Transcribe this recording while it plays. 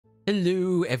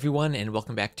Hello everyone and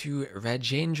welcome back to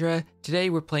Rajendra. Today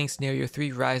we're playing Scenario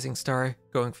 3 Rising Star,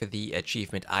 going for the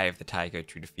achievement Eye of the Tiger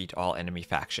to defeat all enemy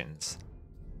factions.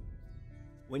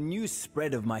 When news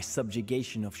spread of my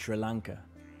subjugation of Sri Lanka,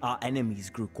 our enemies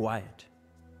grew quiet.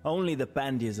 Only the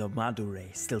Pandyas of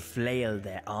Madurai still flailed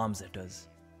their arms at us,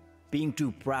 being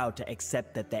too proud to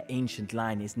accept that their ancient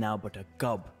line is now but a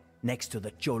cub next to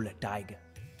the Chola tiger.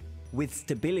 With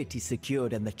stability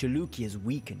secured and the Chalukyas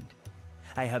weakened,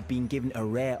 I have been given a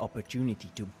rare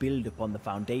opportunity to build upon the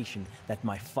foundation that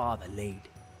my father laid.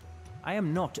 I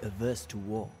am not averse to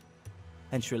war,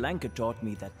 and Sri Lanka taught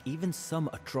me that even some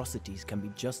atrocities can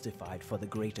be justified for the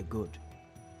greater good.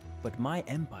 But my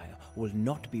empire will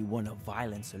not be one of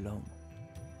violence alone.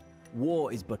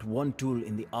 War is but one tool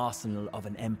in the arsenal of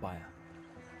an empire.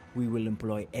 We will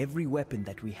employ every weapon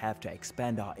that we have to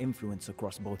expand our influence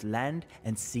across both land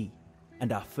and sea,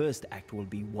 and our first act will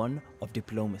be one of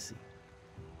diplomacy.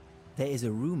 There is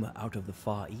a rumor out of the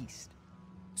Far East.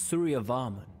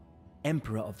 Suryavarman,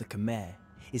 Emperor of the Khmer,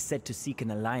 is said to seek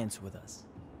an alliance with us.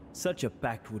 Such a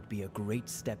pact would be a great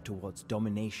step towards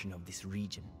domination of this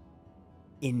region.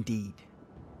 Indeed,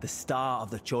 the star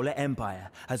of the Chola Empire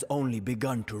has only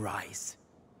begun to rise.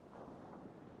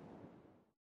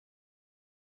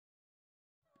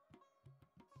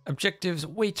 Objectives: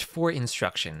 wait for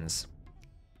instructions.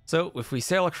 So if we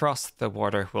sail across the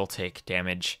water, we'll take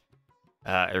damage.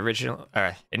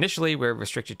 Initially, we're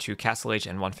restricted to Castle Age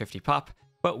and 150 pop,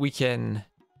 but we can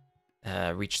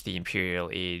reach the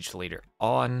Imperial Age later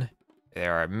on.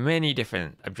 There are many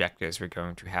different objectives we're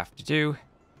going to have to do.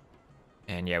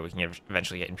 And yeah, we can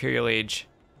eventually get Imperial Age.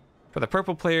 For the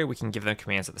purple player, we can give them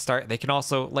commands at the start. They can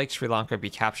also, like Sri Lanka,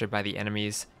 be captured by the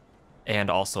enemies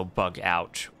and also bug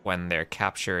out when they're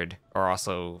captured, or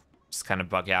also just kind of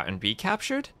bug out and be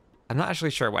captured. I'm not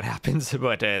actually sure what happens,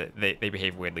 but they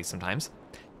behave weirdly sometimes.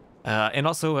 And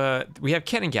also, we have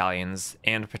cannon galleons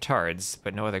and petards,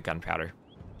 but no other gunpowder.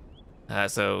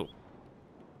 So,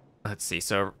 let's see.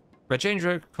 So,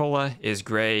 Rajendra Kola is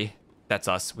gray. That's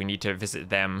us. We need to visit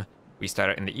them. We start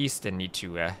out in the east and need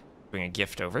to bring a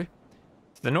gift over.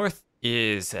 To the north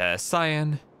is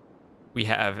Cyan. We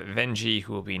have Venji,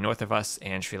 who will be north of us,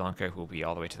 and Sri Lanka, who will be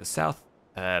all the way to the south.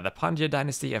 The Pandya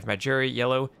dynasty of Majuri,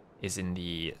 yellow, is in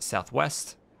the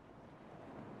southwest.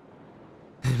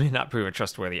 May not prove a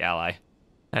trustworthy ally.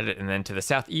 And then to the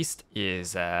southeast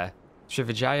is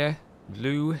Srivijaya,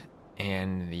 blue,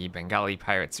 and the Bengali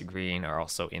pirates, green, are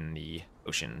also in the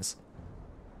oceans.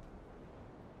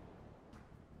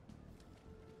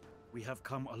 We have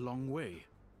come a long way,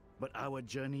 but our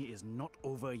journey is not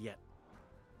over yet.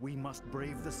 We must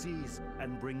brave the seas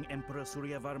and bring Emperor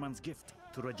Suryavarman's gift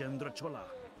to Rajendra Chola.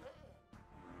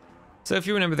 So if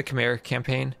you remember the Khmer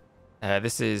campaign,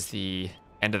 this is the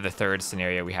end of the third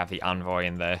scenario. We have the envoy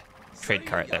and the trade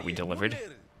cart that we delivered.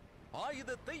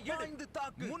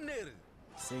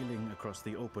 Sailing across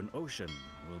the open ocean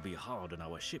will be hard on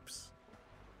our ships,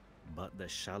 but the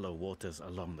shallow waters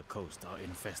along the coast are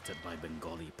infested by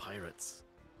Bengali pirates.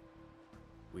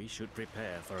 We should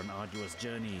prepare for an arduous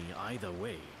journey either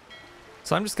way.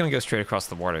 So I'm just going to go straight across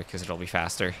the water because it'll be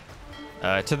faster.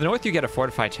 To the north, you get a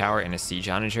fortified tower and a siege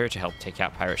onager to help take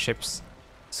out pirate ships.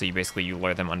 So you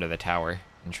lure them under the tower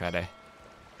and try to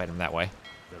fight them that way.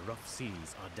 The rough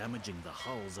seas are damaging the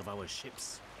hulls of our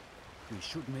ships. We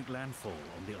should make landfall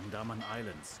on the Andaman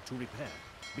Islands to repair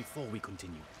before we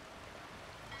continue.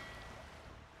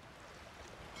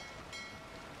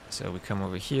 So we come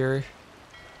over here.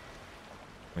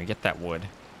 We get that wood.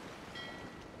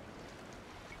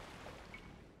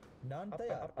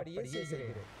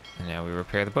 And now we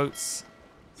repair the boats.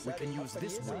 We can use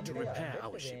this wood to repair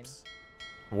our ships.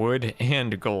 Wood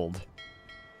and gold.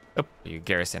 Oh, you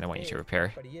garrison, I want you to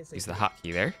repair. Use the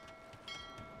hotkey there.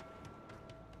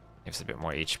 Gives a bit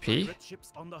more HP.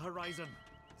 Ships on the horizon.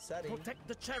 Protect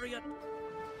the chariot.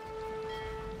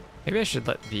 Maybe I should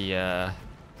let the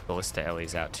ballista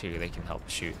Ellies out too. They can help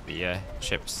shoot the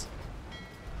ships.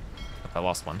 Oh, I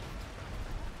lost one.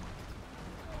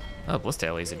 Oh, ballista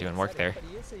Ellies are doing work there.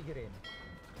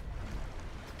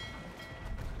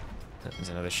 There's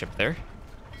another ship there.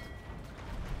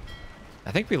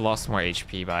 I think we lost more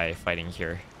HP by fighting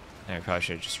here. And we probably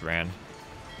should have just ran.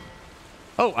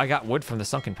 Oh, I got wood from the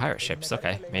sunken pirate ships.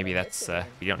 Okay, maybe that's,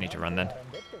 we don't need to run then.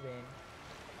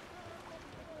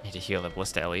 Need to heal the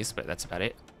ballista Ellies, but that's about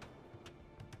it.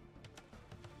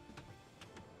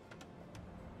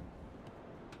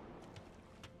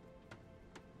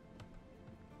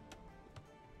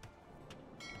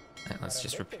 Alright, let's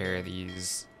just repair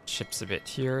these ships a bit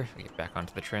here. We get back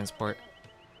onto the transport.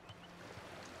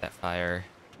 That fire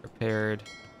repaired.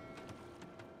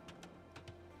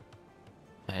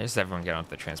 Just everyone get onto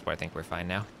the transport. I think we're fine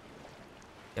now.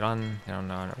 Get on.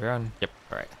 We're on. Yep.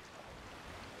 All right.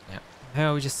 Yeah.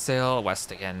 Now we just sail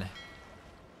west again.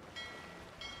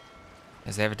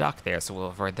 As they have a dock there, so we'll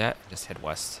avoid that. Just head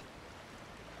west.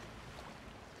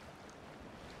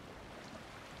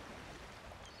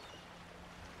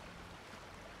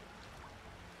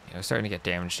 We're starting to get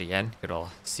damaged again. Good old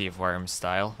Sea of Worms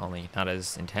style, only not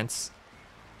as intense.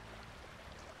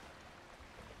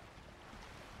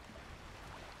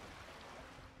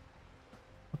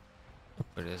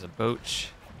 But there's a boat.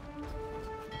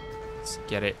 Let's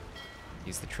get it.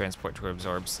 Use the transport to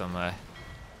absorb some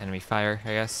enemy fire,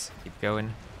 I guess. Keep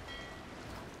going.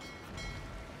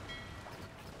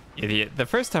 Yeah, the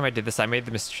first time I did this, I made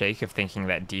the mistake of thinking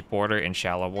that deep water and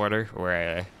shallow water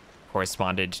were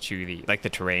corresponded to the, like the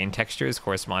terrain textures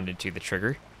corresponded to the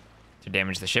trigger to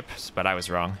damage the ships, but I was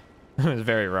wrong. I was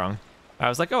very wrong. I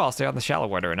was like, oh, I'll stay on the shallow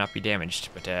water and not be damaged,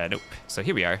 but nope. So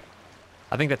here we are.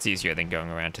 I think that's easier than going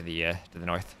around to the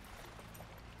north.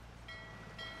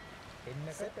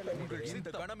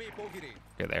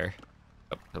 You're there.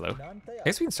 Oh, hello. I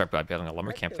guess we can start by building a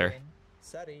lumber camp there.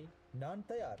 Yeah,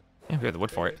 we have the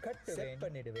wood for it.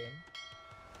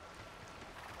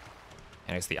 And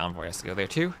I guess the envoy has to go there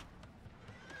too.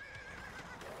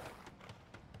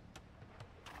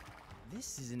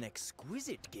 This is an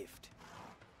exquisite gift.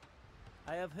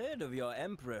 I have heard of your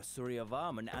Emperor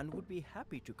Suryavarman and would be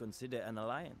happy to consider an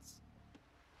alliance.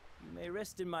 You may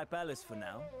rest in my palace for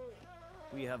now.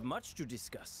 We have much to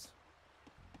discuss.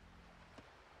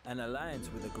 An alliance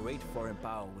with a great foreign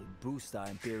power will boost our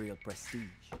imperial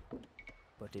prestige.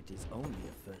 But it is only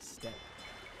a first step.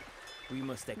 We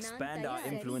must expand our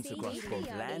influence across both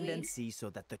land and sea so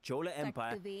that the Chola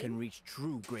Empire can reach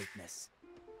true greatness.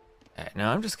 Alright,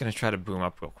 now I'm just going to try to boom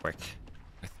up real quick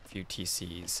with a few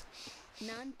TCs. Can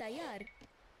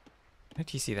I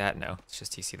TC that? No, let's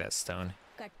just TC that stone.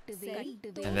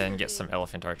 And then get some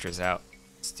elephant archers out.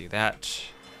 Let's do that.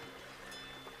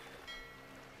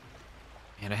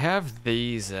 And I have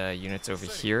these units over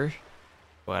here,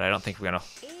 but I don't think we're gonna...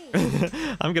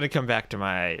 I'm gonna come back to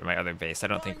my other base. I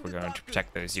don't think we're going to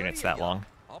protect those units that long.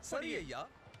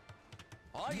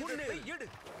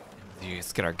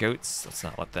 Let's get our goats. Let's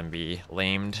not let them be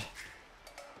lamed.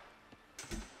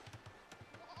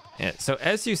 Yeah, so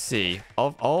as you see,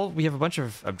 we have a bunch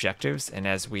of objectives, and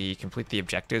as we complete the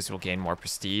objectives, we'll gain more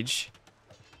prestige,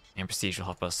 and prestige will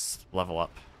help us level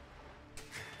up.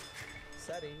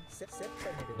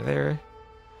 There.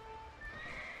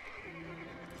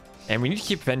 And we need to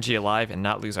keep Venji alive and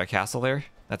not lose our castle there.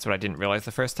 That's what I didn't realize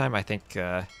the first time. I think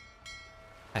I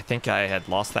had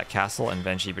lost that castle and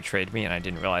Venji betrayed me, and I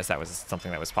didn't realize that was something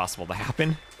that was possible to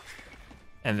happen.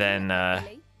 And then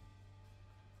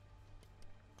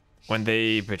when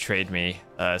they betrayed me,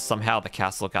 somehow the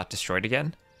castle got destroyed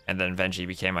again, and then Venji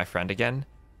became my friend again,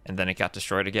 and then it got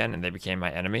destroyed again, and they became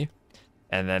my enemy.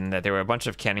 And then there were a bunch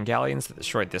of cannon galleons that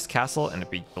destroyed this castle, and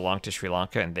it belonged to Sri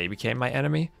Lanka, and they became my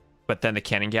enemy. But then the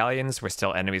cannon galleons were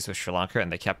still enemies with Sri Lanka,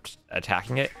 and they kept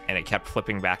attacking it, and it kept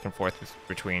flipping back and forth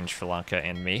between Sri Lanka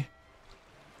and me.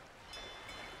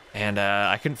 And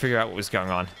I couldn't figure out what was going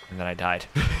on, and then I died.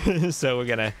 So we're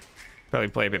gonna probably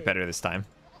play a bit better this time.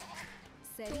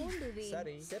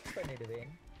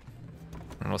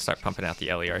 And we'll start pumping out the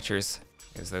Ellie archers,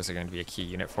 because those are going to be a key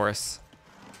unit for us.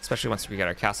 Especially once we get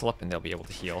our castle up and they'll be able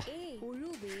to heal.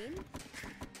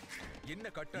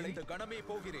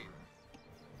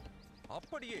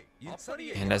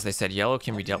 And as they said, yellow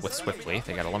can be dealt with swiftly.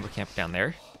 They got a lumber camp down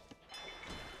there.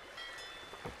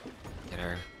 We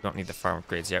don't need the farm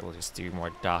upgrades yet. We'll just do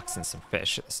more docks and some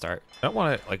fish at the start. I don't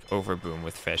want to like over boom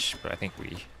with fish, but I think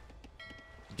we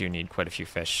do need quite a few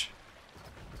fish.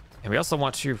 And we also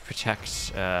want to protect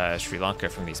Sri Lanka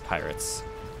from these pirates.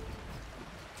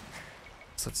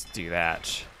 So let's do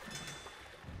that.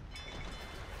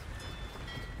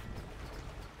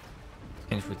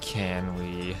 And if we can,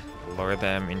 we lure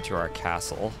them into our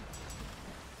castle.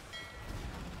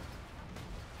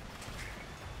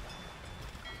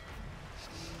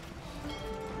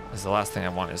 Because the last thing I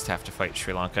want is to have to fight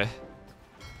Sri Lanka.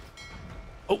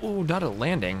 Oh, not a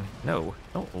landing. No,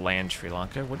 don't land Sri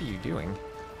Lanka. What are you doing?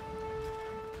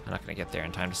 I'm not going to get there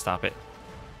in time to stop it.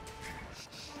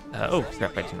 Oh,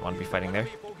 crap, I didn't want to be fighting there.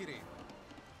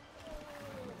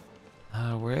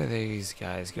 Where are these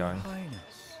guys going? Your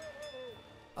Highness,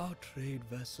 our trade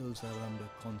vessels are under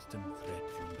constant threat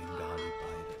from Bengali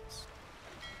pirates.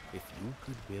 If you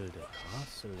could build a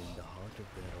castle in the heart of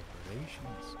their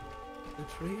operations, the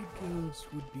trade guilds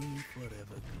would be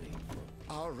forever grateful.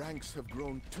 Our ranks have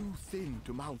grown too thin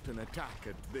to mount an attack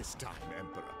at this time,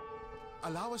 Emperor.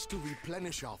 Allow us to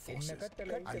replenish our forces,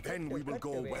 and then we will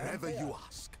go wherever you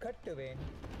ask.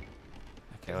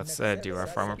 Okay, let's do our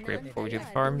farm upgrade before we do the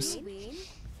farms.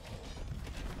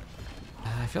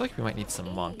 I feel like we might need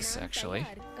some monks, actually.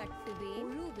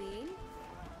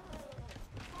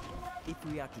 If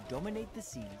we are to dominate the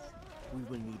seas, we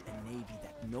will need a navy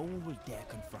that no one will dare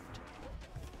confront.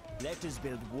 Let us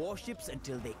build warships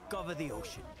until they cover the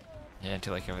ocean. Yeah,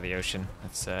 until I cover the ocean.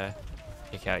 Let's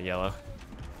kick out yellow.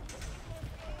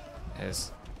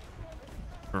 There's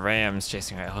rams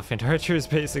chasing our elephant archers,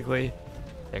 basically.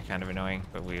 They're kind of annoying,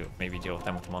 but we maybe deal with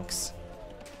them with monks.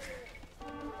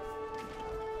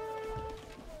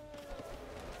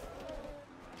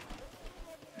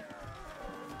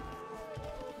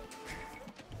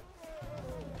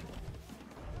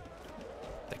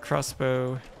 The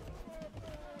crossbow.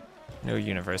 No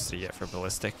university yet for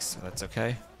ballistics, so that's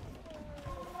okay.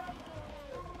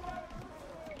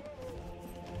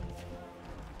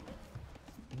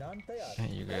 And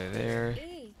you go there.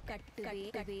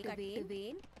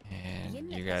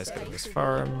 And you guys go to those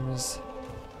farms.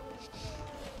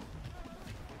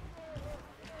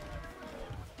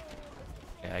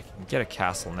 Okay, I can get a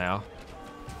castle now.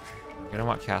 I'm gonna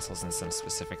want castles in some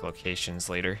specific locations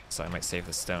later, so I might save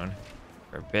the stone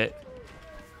for a bit.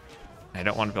 I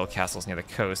don't want to build castles near the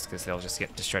coast because they'll just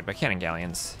get destroyed by cannon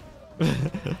galleons.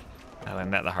 I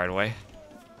learned that the hard way.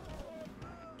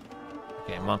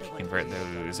 Okay, a monk can convert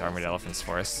those armored elephants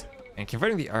for us. And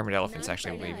converting the armored elephants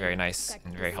actually will be very nice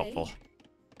and very helpful.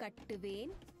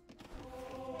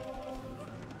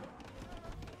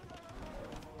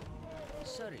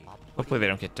 Hopefully they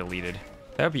don't get deleted.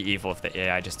 That would be evil if the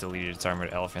AI just deleted its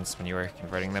armored elephants when you were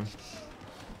converting them.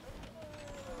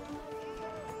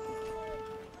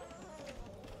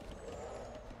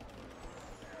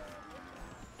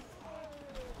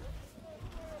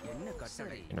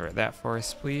 Convert that for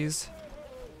us, please.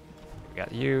 We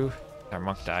got you. Our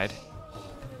monk died.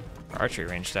 Our archery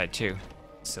range died too.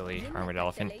 Silly armored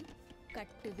elephant.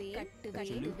 The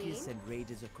Chalukis send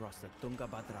raiders across the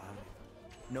Tungabhadra River,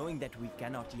 knowing that we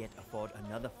cannot yet afford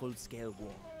another full-scale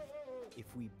war. If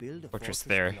we build a Fortress fortress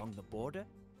there. along the border,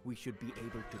 we should be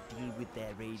able to deal with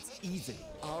their raids easily.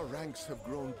 Our ranks have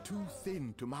grown too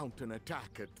thin to mount an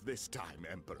attack at this time,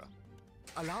 Emperor.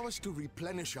 Allow us to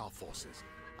replenish our forces,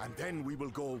 and then we will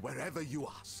go wherever you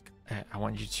ask. I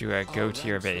want you to go to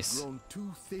your Our ranks base. have grown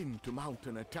too thin to mount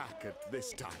an attack at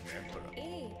this time, Emperor.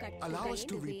 Allow us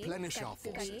to replenish our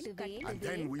forces, and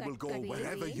then we will go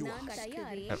wherever you ask.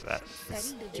 Have that.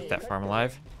 Let's keep that farm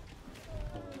alive.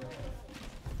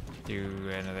 Do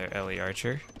another Ellie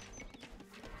Archer.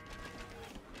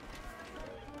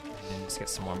 And let's get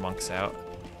some more monks out.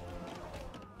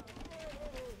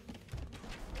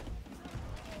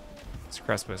 These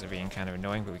crossbows are being kind of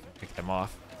annoying, but we can pick them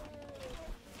off.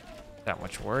 That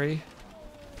much worry.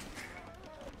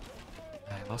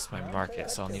 I lost my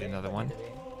market, so I'll need another one.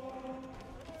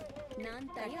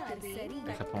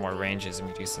 A couple more ranges and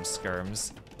we do some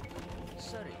skirms.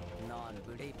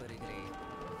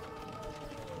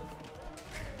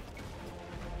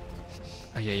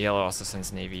 Oh yeah, yellow also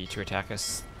sends navy to attack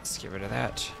us. Let's get rid of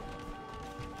that.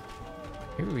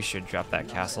 Maybe we should drop that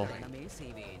castle.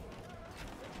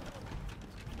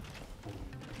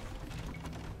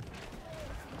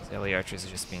 The Ellie archers are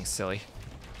just being silly.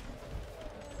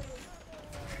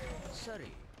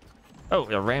 Oh,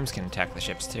 the rams can attack the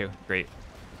ships too. Great.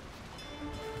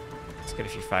 Let's get a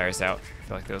few fires out. I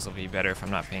feel like those will be better if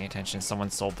I'm not paying attention. Someone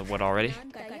sold the wood already.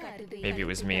 Maybe it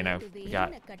was me and I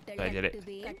forgot, but I did it.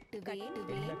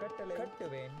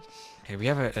 Okay, we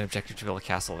have an objective to build a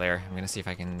castle there. I'm gonna see if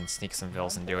I can sneak some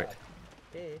vills and do it.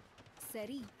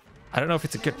 I don't know if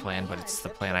it's a good plan, but it's the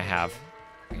plan I have.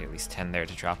 I get at least 10 there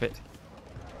to drop it.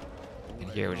 And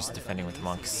here we're just defending with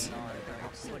monks.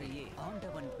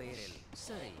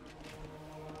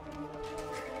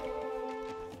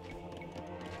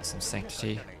 Some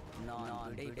sanctity.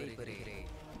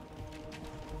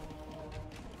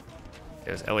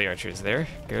 There's Ellie archers there.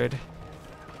 Good.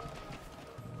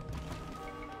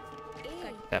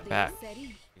 That back.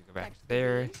 You go back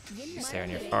there. You stay on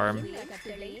your farm.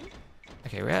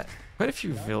 Okay, we got quite a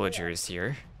few villagers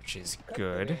here, which is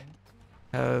good.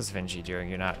 How's Venji doing?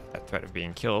 You're not at threat of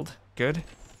being killed. Good.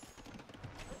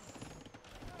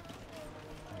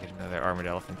 Get another armored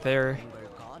elephant there.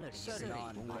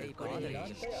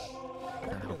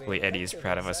 And hopefully Eddie is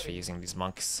proud of us for using these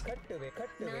monks.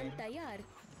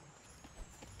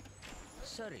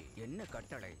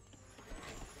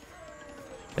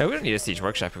 Yeah, we don't need a siege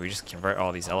workshop if we just convert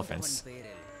all these elephants.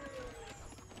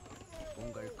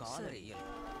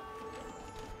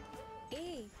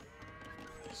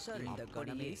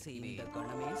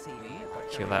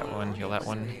 Heal that one, heal that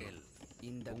one.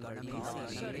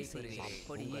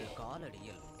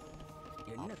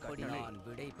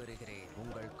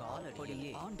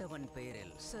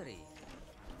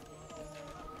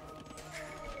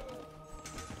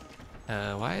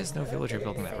 Why is no villager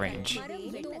building that range? Are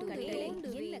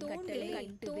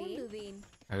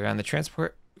we on the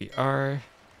transport? We are.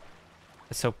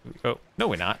 Let's hope. Oh, no,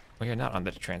 we're not. We are not on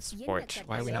the transport.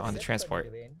 Why are we not on the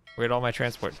transport? Where'd all my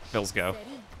transport bills go?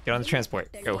 Get on the transport.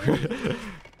 Go.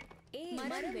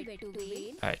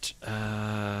 Alright.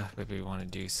 Maybe we want to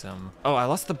do some. Oh, I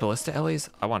lost the ballista Ellie's.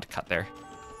 I want to cut there.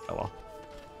 Oh well.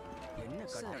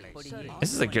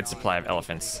 This is a good supply of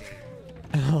elephants.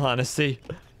 In all honesty.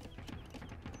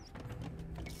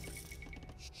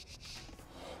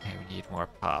 Okay, we need more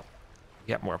pop. We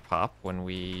get more pop when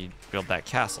we build that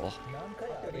castle.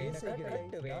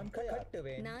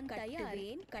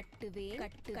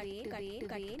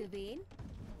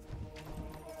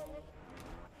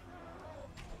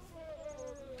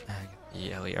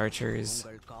 The Ellie archers.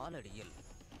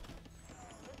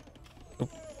 Oop,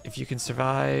 if you can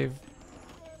survive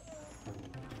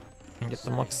and get the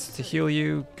monks to heal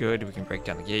you, good. We can break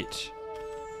down the gate.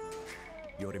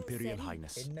 Your Imperial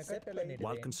Highness,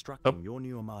 while constructing your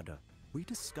new armada, we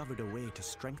discovered a way to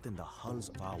strengthen the hulls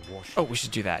of our warships. Oh, we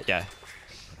should do that, yeah.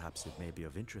 Perhaps it may be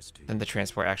of interest to you. Then the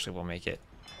transport actually will make it.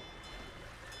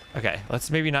 Okay, let's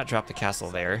maybe not drop the castle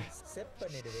there.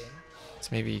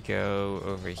 Let's maybe go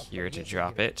over here to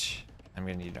drop it. I'm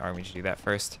gonna need an army to do that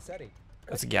first.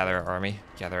 Let's gather our army,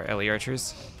 gather our Ellie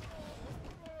archers.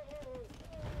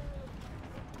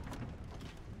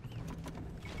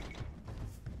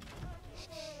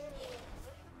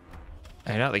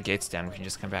 And now the gate's down, we can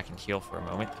just come back and heal for a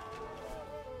moment.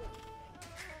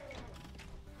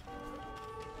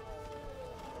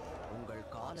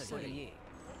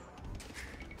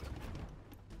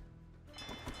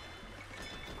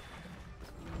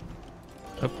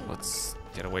 Oh, let's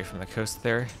get away from the coast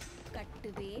there.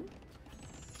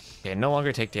 Okay, no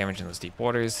longer take damage in those deep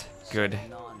waters. Good.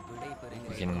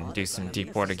 We can do some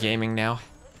deep water gaming now.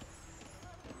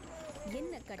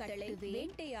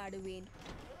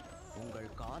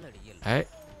 Alright,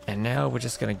 and now we're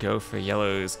just gonna go for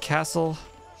Yellow's castle.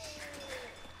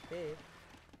 We're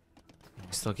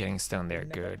still getting stone there.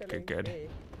 Good, good, good.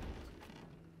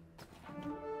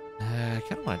 I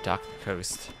kind of want to dock the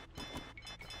coast.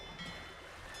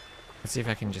 Let's see if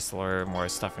I can just lure more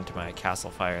stuff into my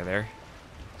castle fire there.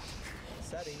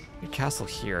 Good castle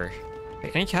here.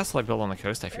 Any castle I build on the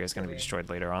coast I fear is going to be destroyed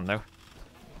later on though.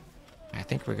 I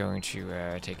think we're going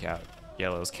to take out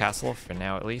Yellow's castle for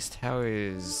now at least. How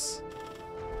is...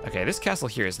 Okay, this castle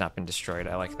here has not been destroyed.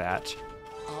 I like that.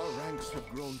 Our ranks have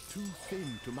grown too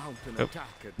thin to mount an Oh, attack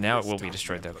at now it this will be time.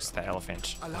 destroyed though because of that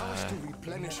elephant. Allow us to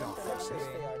replenish our forces,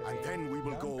 and then we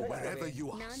will go wherever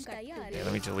you ask. Okay,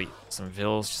 let me delete some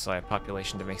vills just so I have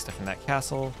population to make stuff in that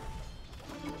castle.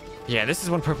 Yeah, this is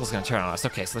when purple's gonna turn on us.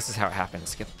 Okay, so this is how it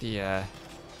happens. Get the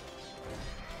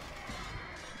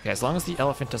Okay, as long as the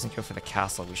elephant doesn't go for the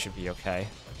castle, we should be okay.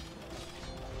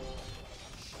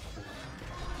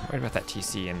 I'm worried about that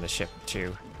TC and the ship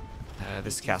too.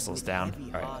 This castle's down. Heavy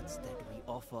Alright. odds that we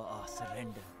offer our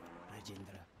surrender,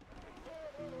 Rajendra.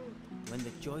 When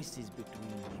the choice is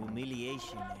between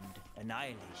humiliation and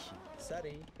annihilation,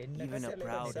 even a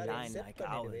proud line like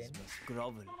ours must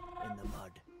grovel in the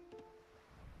mud.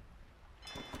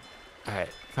 Alright,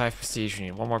 5 prestige, we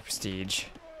need 1 more prestige.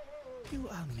 You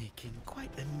are making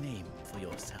quite a name for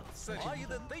yourself.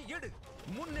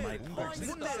 My pulses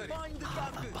are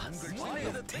abuzz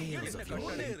with tales of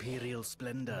your imperial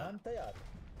splendor.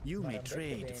 You may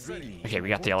trade freely. Okay, we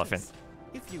got the elephant.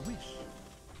 If you wish.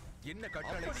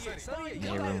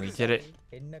 Here when we did it.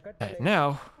 Alright,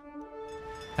 now,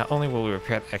 not only will we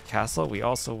repair that castle, we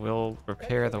also will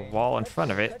repair the wall in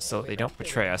front of it so that they don't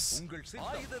betray us.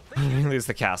 We lose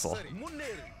the castle.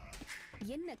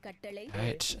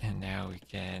 Alright, and now we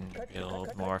can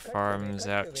build more farms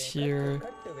out here.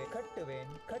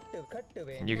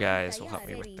 And you guys will help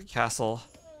me with the castle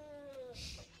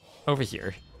over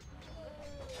here.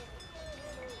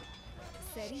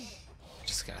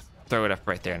 Just gotta throw it up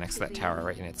right there next to that tower,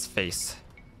 right in its face.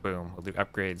 Boom, we'll do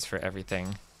upgrades for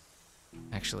everything.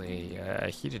 Actually, a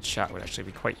heated shot would actually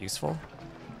be quite useful.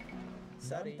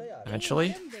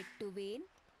 Eventually.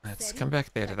 Let's come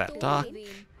back there to that dock.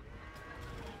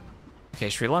 Okay,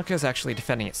 Sri Lanka is actually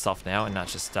defending itself now and not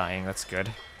just dying. That's good.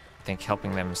 I think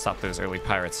helping them stop those early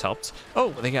pirates helped.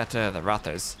 Oh, they got the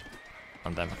Rathas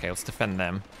on them. Okay, let's defend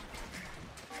them.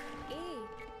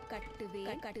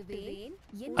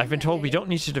 I've been told we don't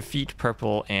need to defeat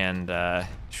Purple and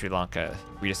Sri Lanka.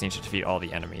 We just need to defeat all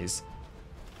the enemies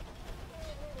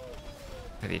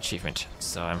for the achievement.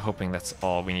 So I'm hoping that's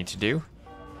all we need to do.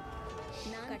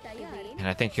 And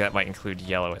I think that might include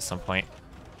yellow at some point.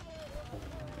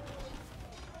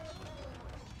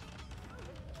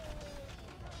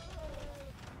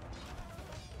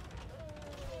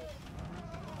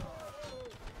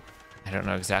 I don't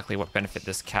know exactly what benefit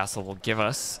this castle will give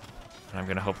us. And I'm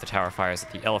going to hope the tower fires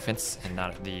at the elephants and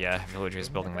not at the villagers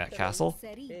building that castle.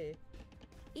 Okay,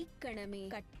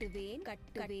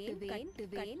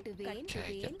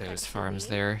 get those farms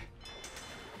there.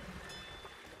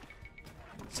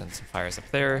 Send some fires up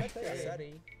there.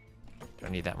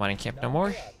 Don't need that mining camp no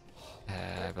more.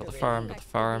 Build a farm, build a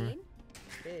farm.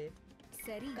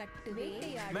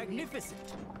 Magnificent!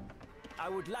 I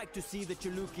would like to see the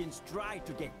Chalukins try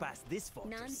to get past this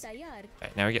fortress.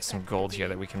 Alright, now we get some gold here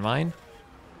that we can mine.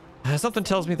 Something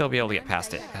tells me they'll be able to get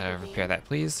past it. Repair that,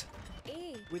 please.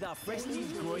 With our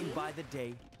prestige growing by the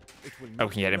day, it will Oh, not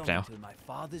we can get be imp long now. until my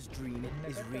father's dream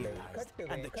is realized,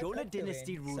 and the Chola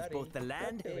dynasty rules both the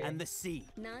land and the sea.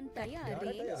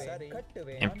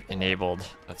 Imp enabled.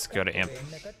 Let's go to imp.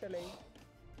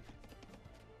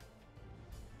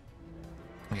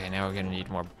 Okay, now we're gonna need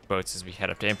more boats as we head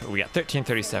up to imp. We got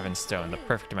 1337 stone, the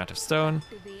perfect amount of stone.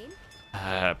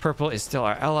 Purple is still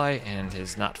our ally and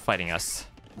is not fighting us.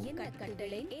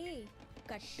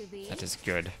 That is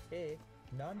good.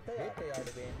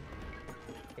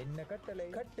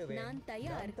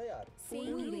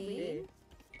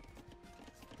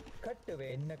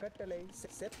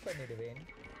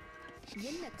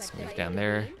 Let's move down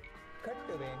there.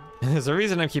 There's a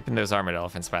reason I'm keeping those armored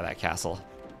elephants by that castle.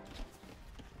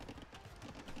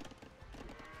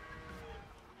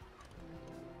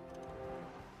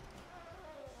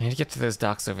 I need to get to those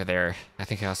docks over there. I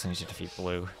think I also need to defeat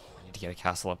Blue. I need to get a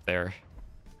castle up there.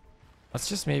 Let's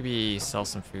just maybe sell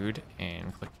some food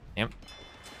and click imp.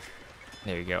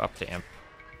 There you go, up to imp.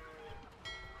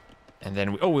 And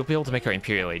then, we'll be able to make our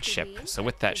Imperial Age ship. So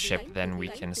with that ship, then we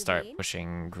can start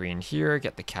pushing green here,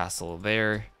 get the castle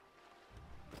there.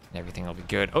 And everything will be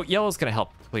good. Oh, yellow's gonna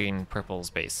help clean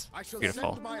purple's base.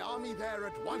 Beautiful. Send my army there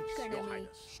at once, Your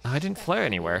Highness. Oh, I didn't flare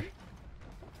anywhere.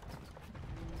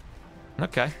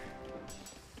 Okay.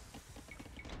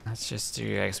 Let's just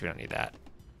do, I guess we don't need that.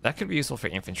 That could be useful for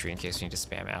infantry in case we need to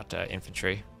spam out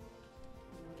infantry.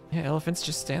 Yeah, elephants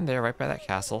just stand there right by that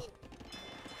castle.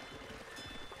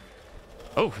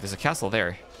 Oh, there's a castle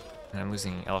there. And I'm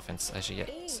losing elephants. I should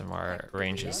get some more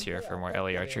ranges here for more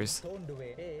LE archers.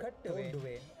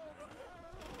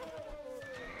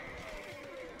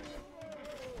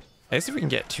 I guess if we can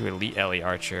get to elite LE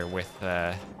archer with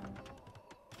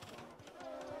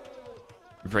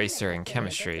bracer and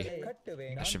chemistry,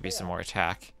 that should be some more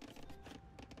attack.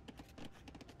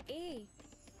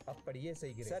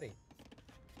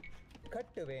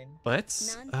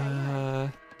 Let's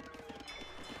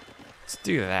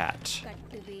do that.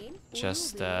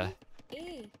 Just yeah,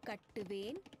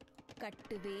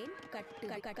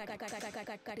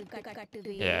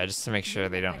 just to make sure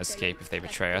they don't escape if they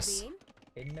betray us.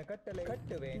 And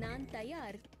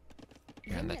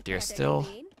that deer still.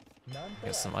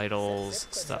 Got some idols.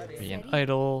 Stop being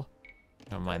idle.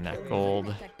 Don't mind that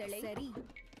gold.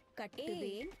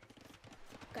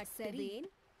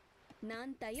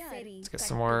 Let's get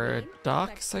some more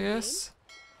docks, I guess.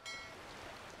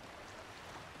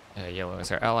 Yellow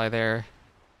is our ally there.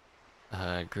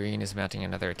 Green is mounting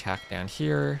another attack down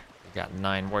here. We got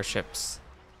 9 warships.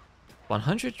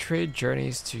 100 trade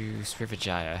journeys to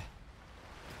Srivijaya. I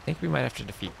think we might have to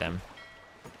defeat them.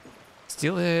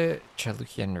 Steal a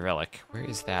Chalukian relic. Where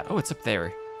is that? Oh, it's up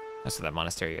there. That's what that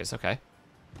monastery is. Okay.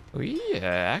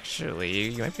 Actually,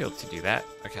 you might be able to do that.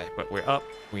 Okay, but we're up.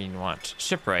 We want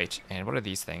shipwright. And what are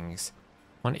these things?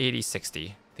 180, 60.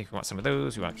 I think we want some of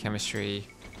those. We want chemistry.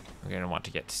 We're going to want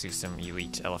to get to some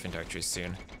elite elephant archers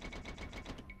soon.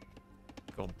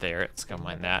 Gold there. Let's go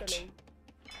mine that.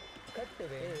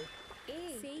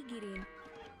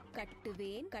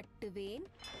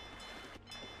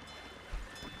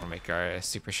 We'll make our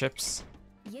super ships.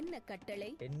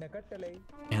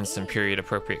 And some period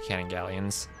appropriate cannon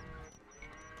galleons.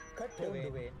 I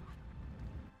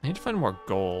need to find more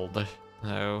gold,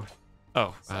 though.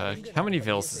 Oh, how many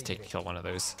vills does it take to kill one of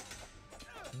those?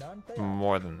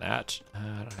 More than that. I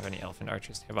don't have any elephant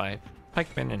archers nearby.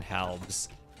 Pikemen and halbs.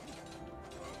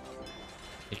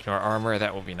 Ignore armor,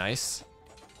 that will be nice.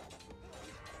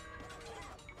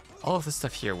 All of this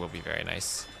stuff here will be very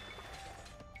nice.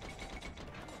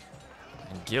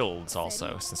 And guilds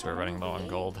also, since we're running low on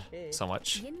gold so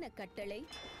much.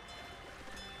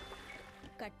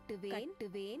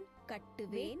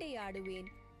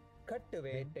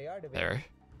 There.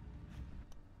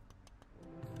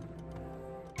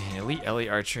 And elite Ellie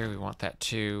Archer, we want that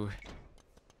too.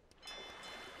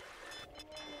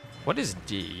 What is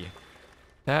D?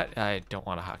 That, I don't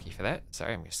want a hockey for that.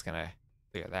 Sorry, I'm just gonna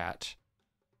clear that.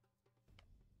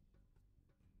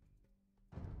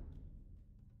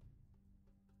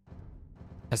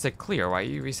 I said clear, why are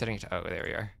you resetting it to, oh,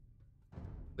 there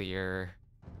we are.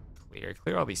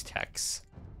 Clear all these texts.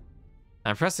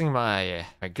 I'm pressing my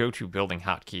go-to building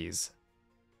hotkeys.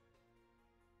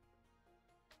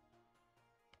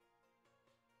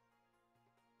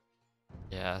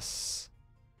 Yes.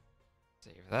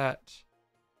 Save that.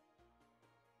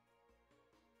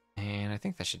 And I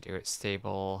think that should do it.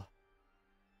 Stable.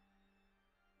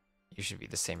 You should be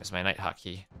the same as my night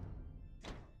hotkey.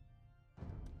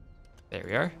 There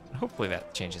we are. Hopefully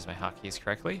that changes my hotkeys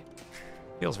correctly.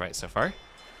 Feels right so far.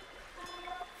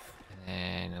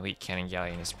 And then Elite Cannon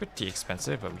Galleon is pretty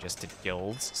expensive, but we just did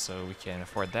guilds, so we can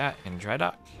afford that. And Dry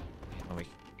Dock. And we,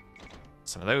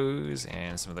 some of those,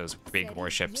 and some of those big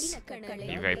warships.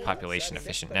 Be very population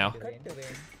efficient now.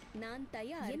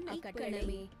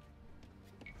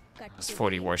 Those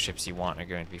 40 warships you want are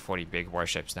going to be 40 big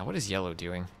warships. Now what is yellow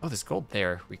doing? Oh, there's gold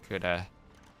there. We could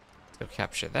go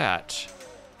capture that.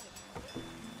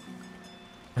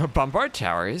 Bombard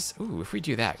towers. Ooh, if we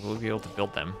do that, we'll be able to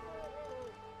build them.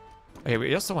 Okay,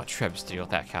 we also want Trebs to deal with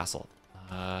that castle.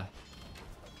 Oh,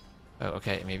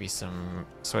 okay, maybe some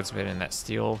swordsmen in that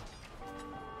steel.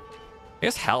 I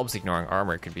guess Halbs ignoring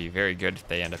armor could be very good if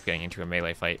they end up getting into a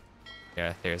melee fight.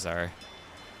 Yeah, there's our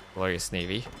glorious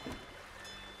navy.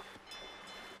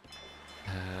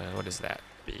 What does that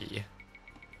be?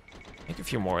 Make a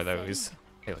few more of those.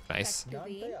 They look nice.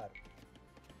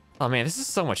 Oh man, this is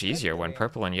so much easier when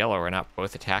purple and yellow are not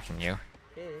both attacking you.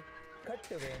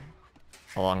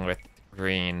 Along with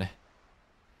green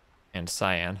and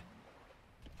cyan.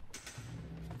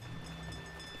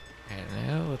 And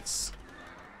now let's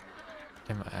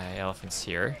get my elephants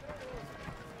here.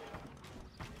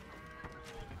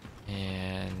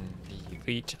 And the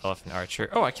elite elephant archer.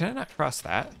 Oh, I cannot cross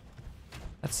that.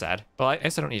 That's sad. Well, I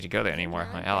guess I don't need to go there anymore.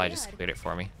 My ally just cleared it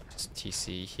for me. Just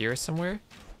TC here somewhere.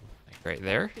 Like right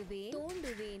there.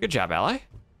 Good job, ally.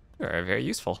 You are very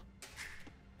useful.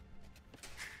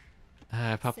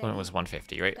 Pop limit was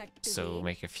 150, right? So we'll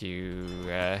make a few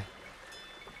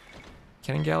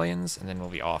cannon galleons, and then we'll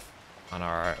be off on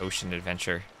our ocean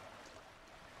adventure.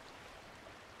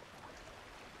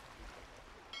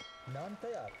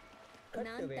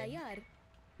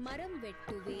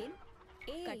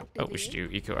 Oh, we should do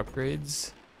eco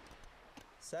upgrades.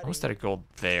 Almost out of gold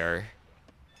there.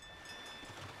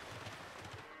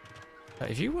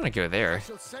 If you want to go there. I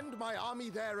shall send my army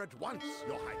there at once,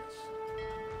 Your Highness.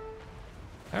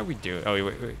 How are we doing? Oh,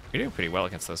 we're doing pretty well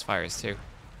against those fires too.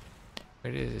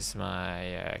 Where does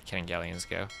my cannon galleons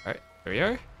go? Alright, there we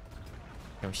are.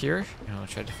 Come here, and I'll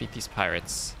try to defeat these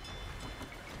pirates.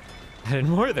 And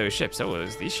more of those ships. Oh,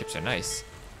 these ships are nice.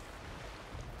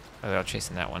 Oh, they're all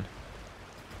chasing that one.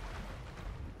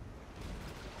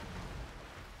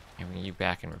 And bring you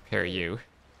back and repair you.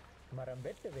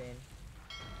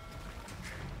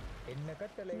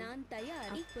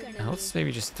 Let's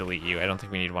maybe just delete you. I don't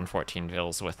think we need 114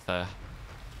 vills with the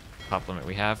pop limit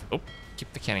we have. Oh,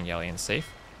 keep the cannon galleon safe.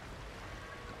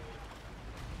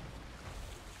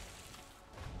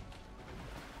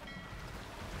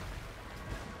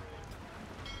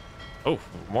 Oh,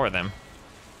 more of them.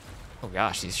 Oh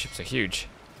gosh, these ships are huge.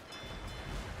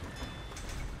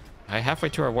 Halfway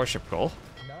to our warship goal.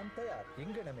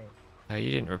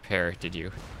 You didn't repair, did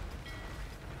you?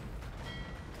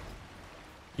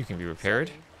 You can be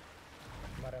repaired.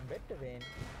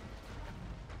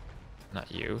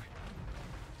 Not you.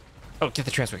 Oh, get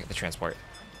the transport, get the transport.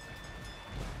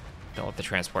 Don't let the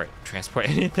transport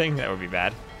anything, that would be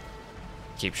bad.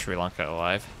 Keep Sri Lanka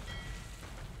alive.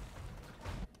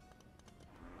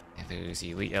 And those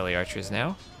elite LA archers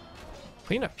now.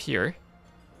 Clean up here.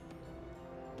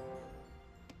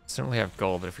 Certainly have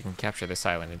gold, but if we can capture this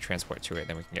island and transport to it,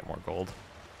 then we can get more gold.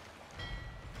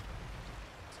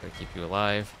 So keep you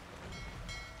alive.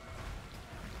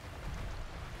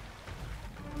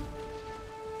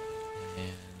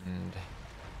 And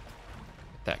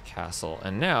that castle.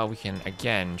 And now we can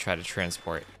again try to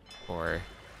transport for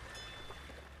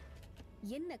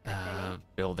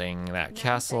building that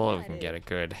castle. We can get a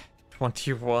good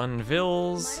 21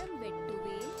 vills.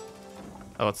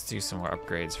 Oh, let's do some more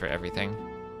upgrades for everything.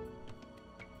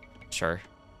 Sure.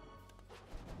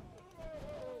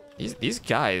 These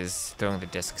guys throwing the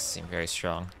discs seem very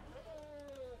strong.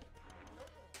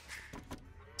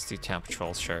 Let's do town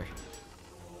patrols, sure.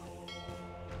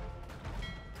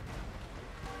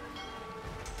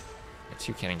 Got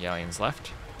 2 cannon galleons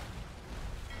left.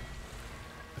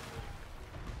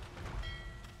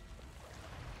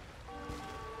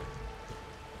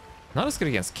 Not as good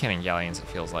against cannon galleons, it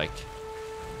feels like.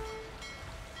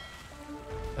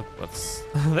 Oh, let's...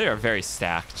 they are very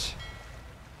stacked.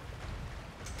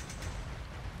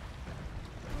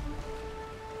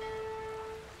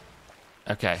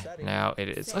 Okay, now it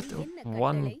is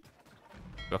one...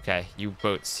 Okay, you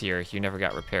boats here, you never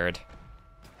got repaired.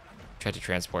 Tried to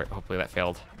transport, hopefully that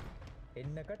failed.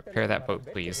 Repair that boat,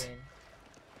 please.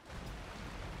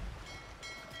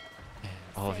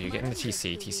 All of you get in the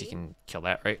TC. TC can kill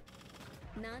that, right?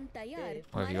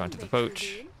 Or if you onto the boat.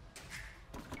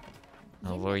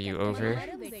 I'll lure you over. Get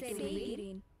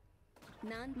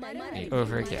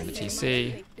over, get in the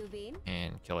TC,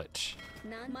 and kill it.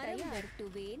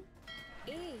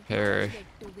 Here.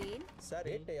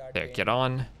 There, get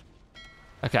on.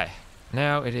 Okay,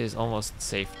 now it is almost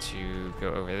safe to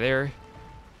go over there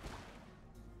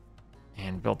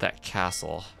and build that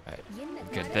castle. Alright,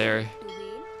 good there.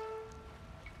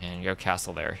 And go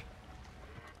castle there.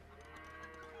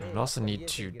 We also need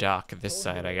to dock this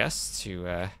side, I guess,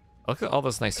 to look at all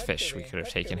those nice fish we could have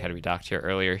taken had we docked here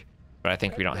earlier. But I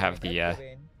think we don't have the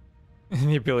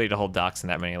the ability to hold docks in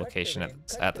that many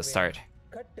locations at the start.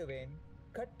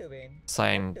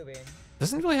 Cyan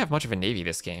doesn't really have much of a navy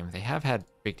this game. They have had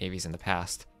big navies in the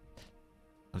past.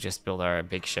 We'll just build our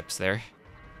big ships there.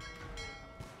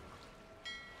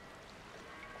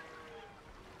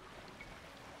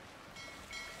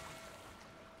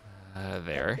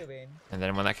 There. And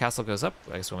then when that castle goes up,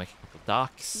 I guess we'll make a couple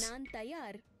docks. And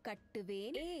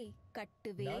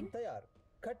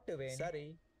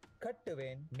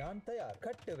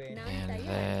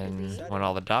then when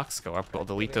all the docks go up, we'll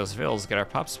delete those vills, get our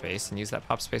pop space, and use that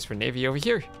pop space for navy over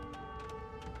here.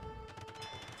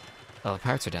 Oh, the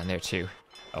pirates are down there too.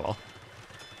 Oh well.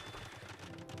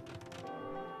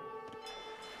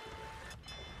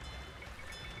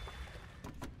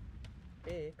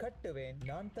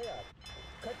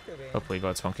 Hopefully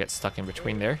boats won't get stuck in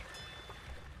between there.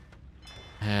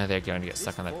 They're going to get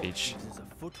stuck on that beach. This is a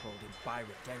foothold in pirate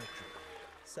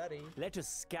territory. Let us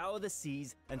scour the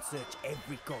seas and search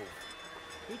every cove.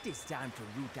 It is time to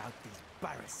root out these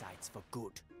parasites for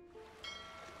good.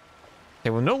 They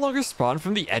will no longer spawn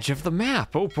from the edge of the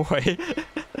map. Oh boy.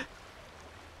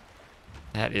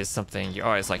 That is something you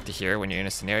always like to hear when you're in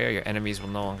a scenario. Your enemies will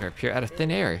no longer appear out of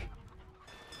thin air.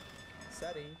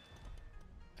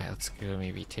 Alright, let's go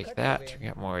maybe take that. We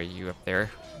got more of you up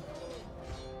there.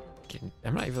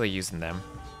 I'm not really using them.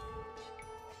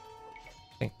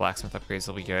 I think blacksmith upgrades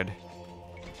will be good.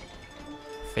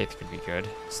 Faith could be good,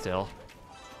 still.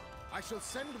 I shall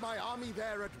send my army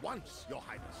there at once, Your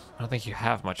Highness. I don't think you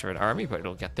have much of an army, but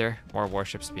it'll get there. More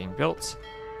warships being built.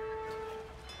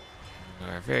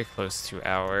 We're very close to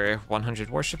our 100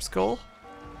 warships goal.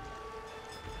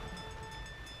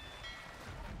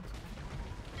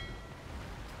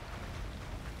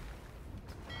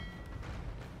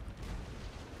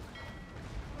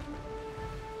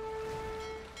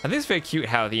 I think it's very cute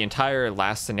how the entire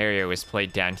last scenario is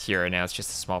played down here, and now it's just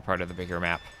a small part of the bigger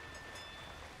map.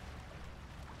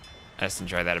 I just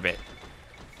enjoy that a bit.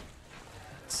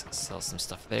 Let's sell some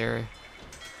stuff there.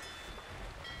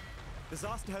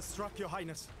 Disaster has struck, Your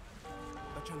Highness.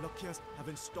 The Chalukyas have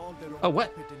installed their own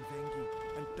what? puppet in Vengi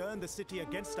and turned the city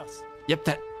against us. Yep,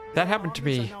 that happened to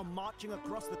Armies me. are now marching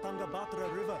across the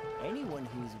Tungabhadra River. Anyone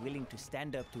who is willing to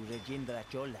stand up to Rajendra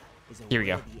is a Here we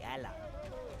go. worthy ally.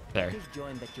 There. Let us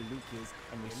join the Chalukyas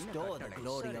and restore the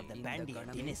glory of the Pandian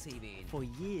dynasty. For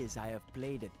years I have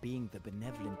played at being the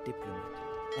benevolent diplomat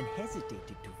and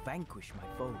hesitated to vanquish my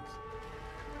foes.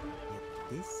 Yet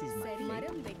this is my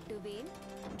fate.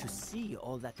 To see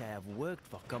all that I have worked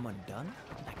for come undone,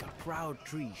 like a proud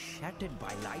tree shattered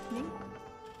by lightning?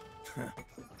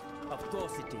 Of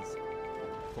course it is.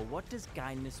 For what does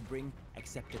kindness bring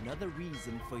except another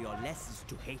reason for your lessons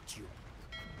to hate you?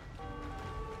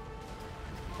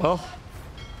 Well,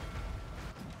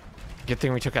 good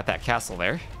thing we took out that castle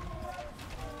there.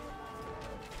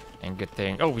 And good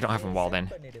thing... Oh, we don't have a wall then.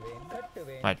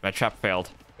 My trap failed.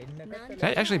 Can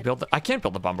I actually build the... I can't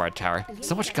build the bombard tower.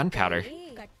 So much gunpowder.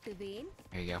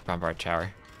 There you go, bombard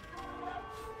tower.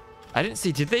 I didn't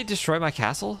see... Did they destroy my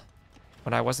castle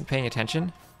when I wasn't paying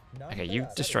attention? Okay, you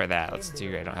destroy that. Let's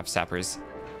do... I don't have sappers.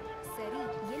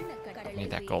 I need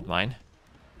that gold mine.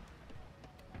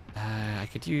 I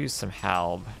could use some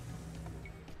halb.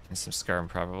 And some skirm,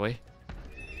 probably.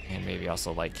 And maybe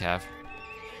also light cav.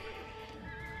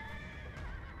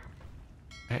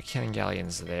 I got cannon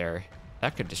galleons there.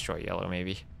 That could destroy yellow,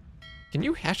 maybe. Can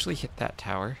you actually hit that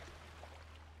tower?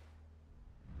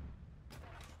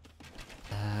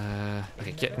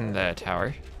 Okay, get in the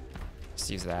tower. Just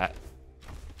use that.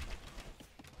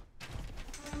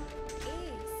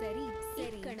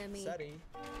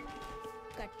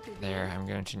 There, I'm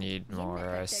going to need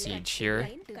more siege here.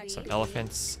 Some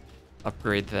elephants.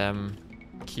 Upgrade them.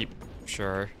 Keep,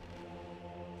 sure.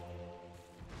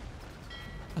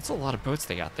 That's a lot of boats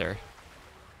they got there.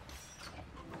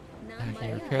 Can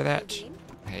you repair that?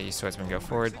 Okay, you swordsmen go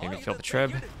forward. Maybe kill the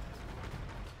trib.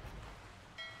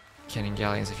 Cannon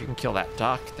galleons, if you can kill that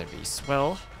dock, that'd be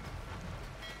swell.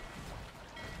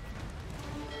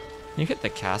 Can you hit the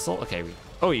castle? Okay,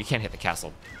 oh, you can't hit the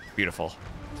castle. Beautiful.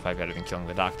 It's probably better than killing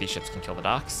the dock. These ships can kill the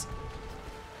docks.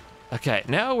 Okay,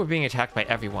 now we're being attacked by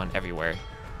everyone, everywhere.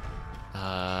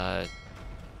 Cannon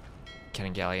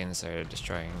galleons are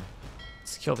destroying.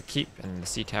 Let's kill the keep and the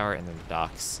sea tower and then the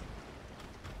docks.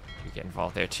 You get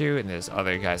involved there too, and there's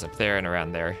other guys up there and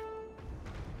around there.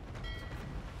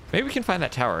 Maybe we can find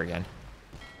that tower again.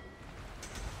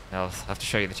 I'll have to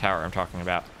show you the tower I'm talking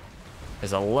about.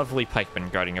 There's a lovely pikeman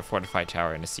guarding a fortified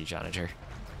tower and a siege onager.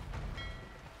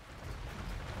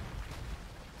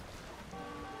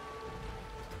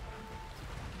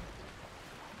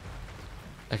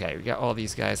 Okay, we got all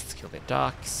these guys. Let's kill the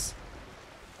docks.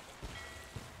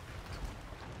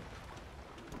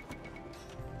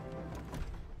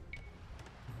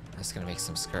 I'm just gonna make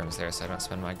some skirms there so I don't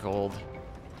spend my gold.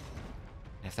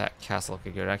 If that castle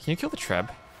could go down. Can you kill the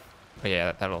treb? Oh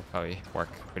yeah, that'll probably work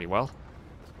pretty well.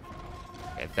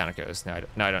 Okay, down it goes. Now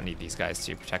I don't need these guys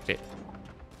to protect it.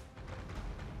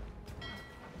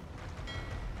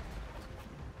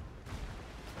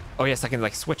 Oh yes, I can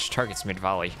like switch targets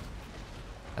mid-volley.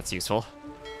 That's useful.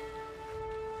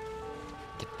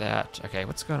 Get that. Okay,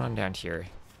 what's going on down here?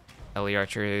 LE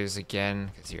archers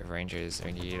again, because you have rangers.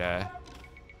 We need I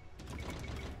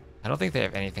don't think they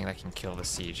have anything that can kill the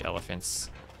siege elephants.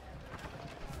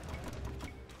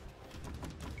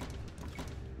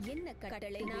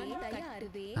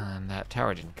 And that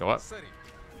tower didn't go up.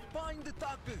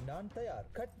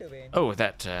 Oh,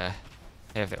 that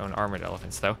they have their own armored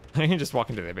elephants though. You can just walk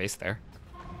into their base there.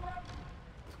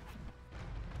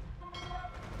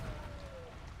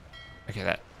 Okay,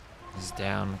 that is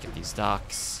down. Get these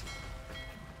docks.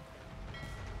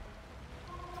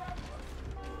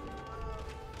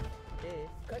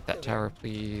 Get that tower,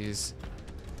 please.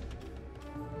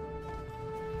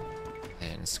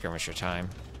 And skirmisher time.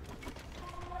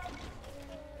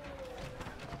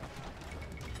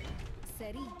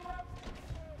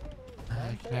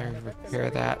 Can I repair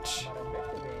that?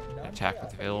 Attack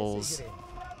with vills.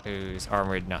 Who's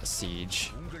armored, not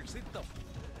siege.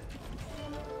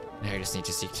 Now I just need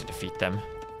to seek to defeat them.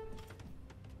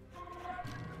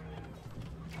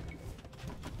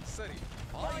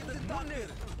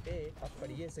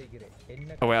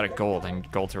 Oh, we're out of gold. I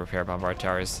need gold to repair bombard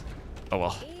towers. Oh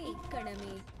well.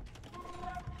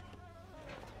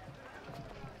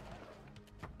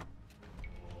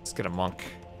 Let's get a monk,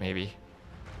 maybe.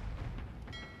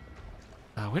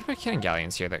 Where did my cannon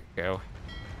galleons here that go?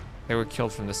 They were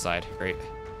killed from this side. Great.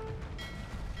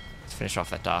 Let's finish off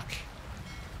that dock.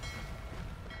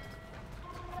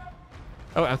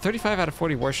 Oh, I'm 35 out of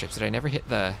 40 warships. Did I never hit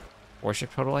the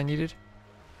warship total I needed?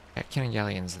 Got cannon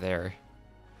galleons there.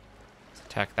 Let's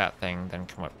attack that thing, then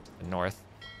come up to the north.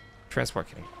 Transport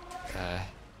can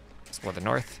explore the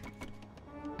north.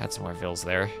 Add some more vills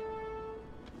there.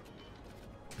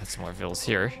 Add some more vills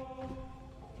here.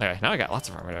 Okay, now I got lots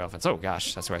of armored elephants. Oh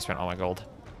gosh, that's where I spent all my gold.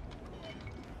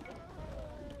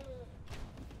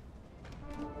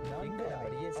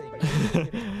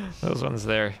 Those ones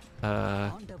there.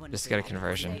 Just get a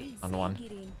conversion on one.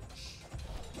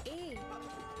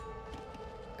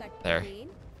 There.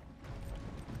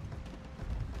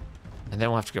 And then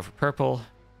we'll have to go for purple.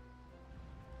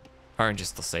 Orange is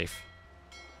still safe.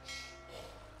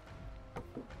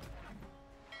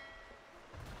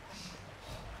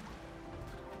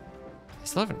 I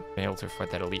still haven't been able to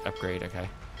afford that elite upgrade. Okay.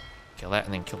 Kill that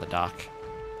and then kill the dock.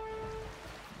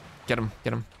 Get him,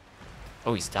 get him.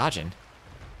 Oh, he's dodging.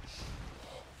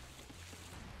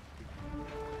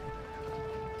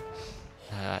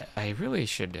 I really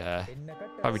should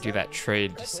probably do that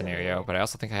trade scenario, but I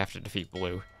also think I have to defeat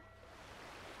blue.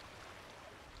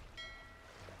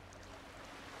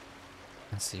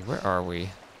 Let's see, where are we?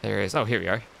 There is. Oh, here we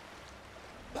are.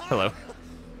 Hello.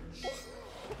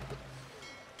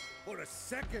 For a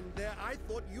second there, I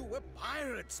thought you were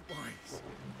pirates, boys.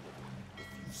 If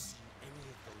you see any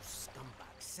of those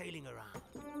scumbags sailing around,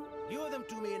 lure them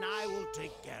to me and I will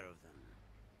take care of them.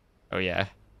 Oh, yeah.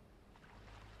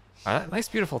 Nice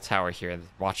beautiful tower here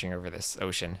watching over this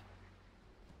ocean.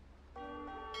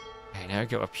 Alright, now we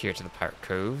go up here to the pirate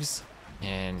coves.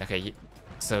 And, okay,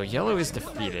 so yellow is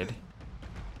defeated.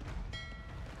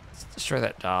 Let's destroy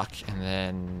that dock and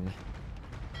then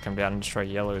come down and destroy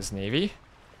yellow's navy.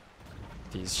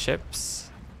 These ships.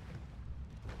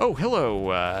 Oh,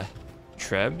 hello,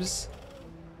 Trebs.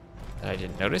 That I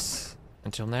didn't notice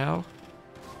until now.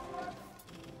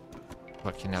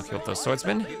 What can now kill those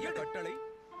swordsmen?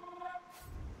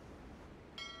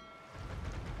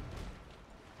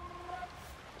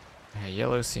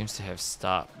 Yellow seems to have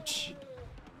stopped,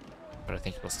 but I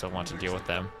think we'll still want to deal with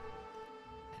them.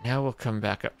 Now we'll come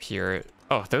back up here.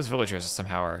 Oh, those villagers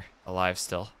somehow are alive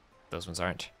still. Those ones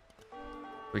aren't.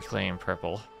 Reclaim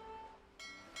purple.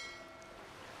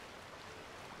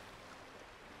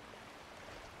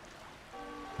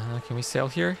 Can we sail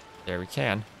here? There we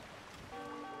can.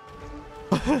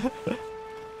 Oh,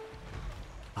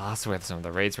 that's where some of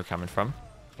the raids were coming from.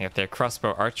 You have their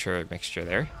crossbow archer mixture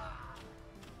there.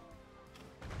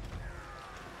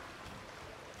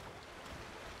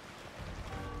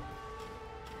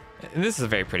 And this is a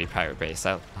very pretty pirate base.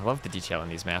 I love the detail in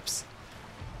these maps.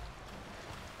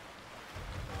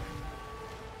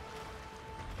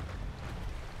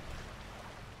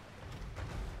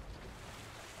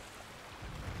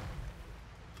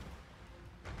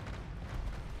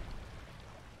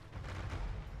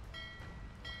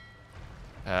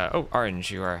 Oh,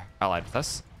 orange, you are allied with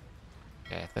us.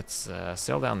 Okay, let's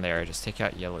sail down there. Just take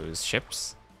out yellow's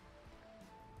ships.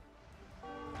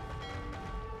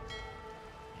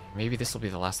 Maybe this will be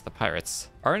the last of the pirates.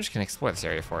 Orange can explore this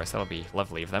area for us. That'll be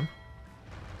lovely of them.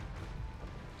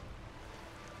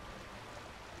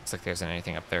 Looks like there isn't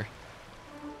anything up there.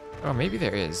 Oh, maybe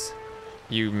there is.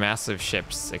 You massive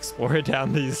ships explore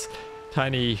down these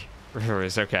tiny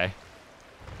rivers. Okay.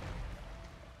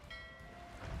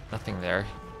 Nothing there.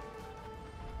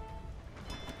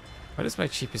 What is my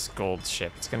cheapest gold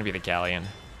ship? It's going to be the galleon.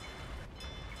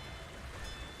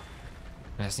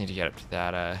 I just need to get up to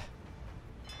that,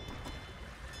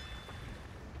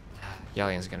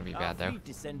 Galleon's gonna be bad, though. Our fleet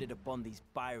descended upon these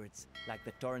pirates like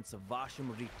the torrents of Vasham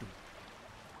Ritu.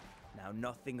 Now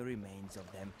nothing remains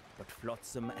of them but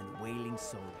flotsam and wailing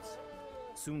souls,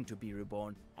 soon to be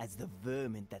reborn as the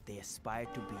vermin that they aspire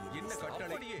to be in this life.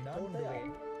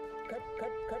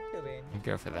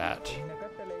 Go for that.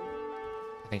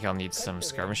 I think I'll need some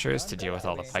skirmishers to deal with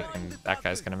all the pikemen that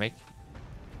guy's gonna make.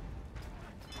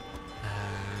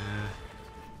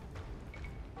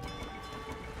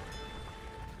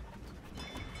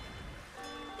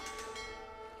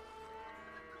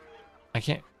 I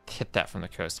can't hit that from the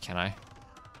coast, can I?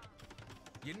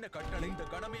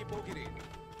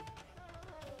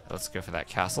 Let's go for that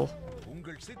castle.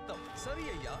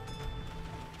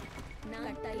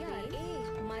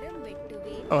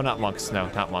 Oh, not monks. No,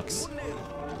 not monks.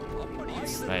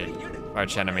 It's my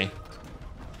arch enemy.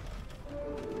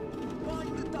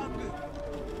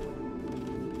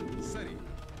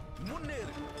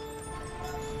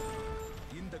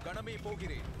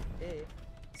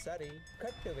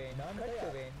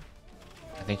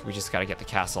 I think we just gotta get the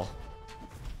castle.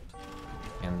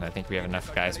 And I think we have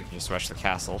enough guys, we can just rush the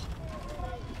castle.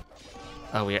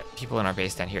 Oh, we got people in our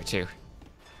base down here too.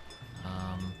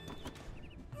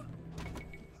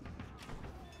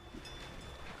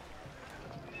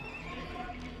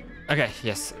 Okay,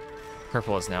 yes.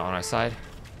 Purple is now on our side.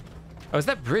 Oh, is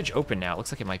that bridge open now? It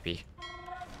looks like it might be.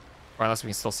 Or unless we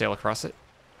can still sail across it.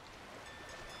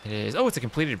 It is. Oh, it's a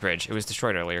completed bridge. It was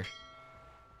destroyed earlier.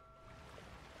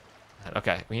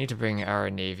 Okay, we need to bring our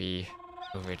navy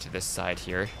over to this side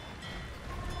here.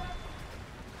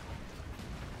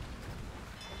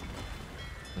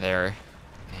 There.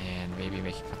 And maybe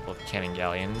make a couple of cannon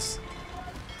galleons.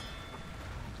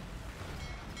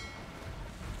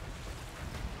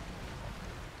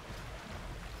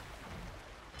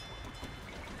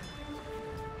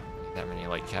 That many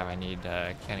light cav, I need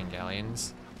cannon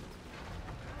galleons.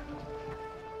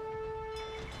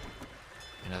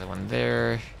 Another one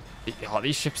there. Oh,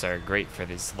 these ships are great for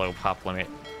this low pop limit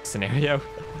scenario.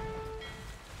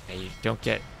 Yeah, you don't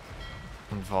get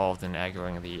involved in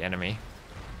aggroing the enemy.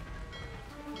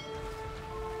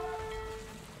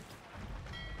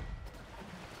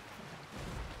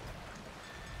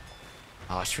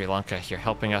 Oh, Sri Lanka, you're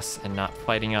helping us and not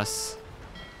fighting us.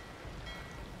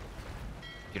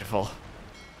 Beautiful.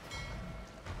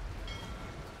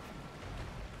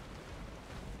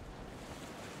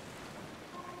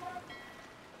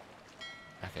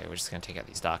 Okay, we're just gonna take out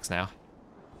these docks now.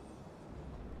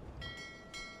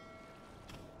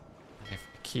 Okay,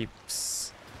 for the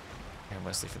keeps. And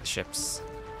mostly for the ships.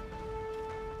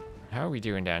 How are we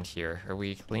doing down here? Are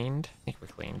we cleaned? I think we're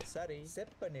cleaned. Feels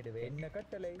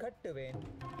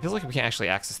like we can't actually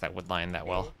access that wood line that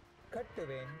well.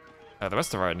 Oh, the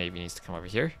rest of our navy needs to come over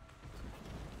here.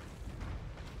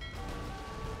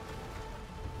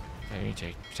 We need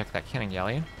to protect that cannon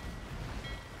galleon.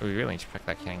 Oh, we really need to protect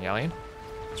that cannon galleon.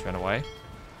 Let's run away.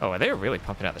 Oh, they're really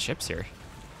pumping out the ships here.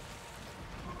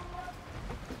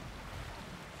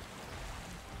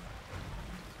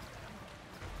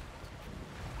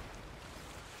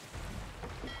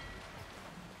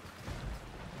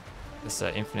 This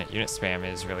infinite unit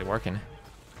spam is really working.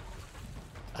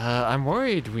 I'm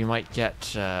worried we might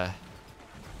get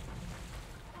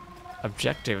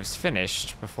objectives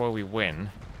finished before we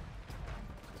win.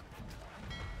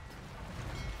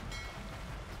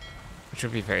 Which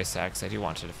would be very sad because I do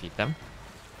want to defeat them.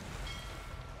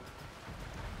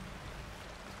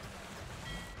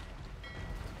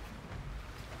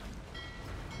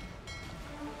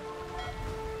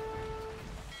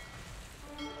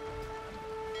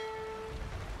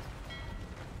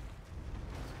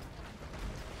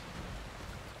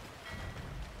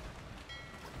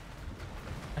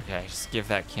 Okay, just give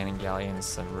that cannon galleon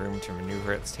some room to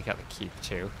maneuver. Let's take out the keep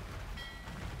too.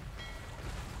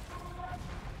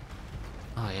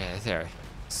 Oh yeah, they're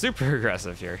super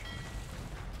aggressive here.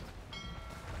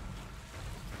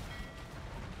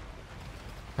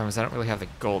 Problem is I don't really have the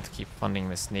gold to keep funding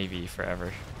this navy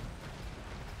forever.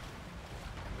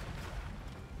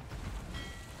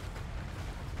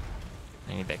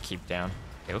 I need that keep down.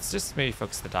 Okay, let's just maybe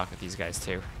focus the dock with these guys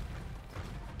too.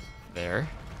 There.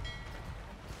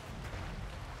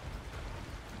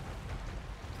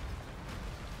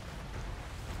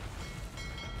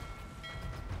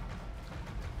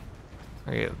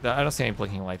 Okay, I don't see any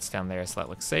blinking lights down there, so that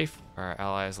looks safe. Our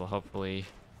allies will hopefully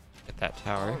get that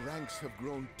tower. Our ranks have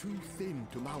grown too thin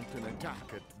to mount an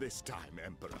attack at this time,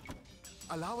 Emperor.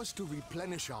 Allow us to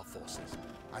replenish our forces,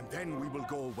 and then we will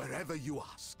go wherever you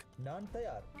ask.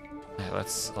 Okay,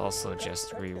 let's also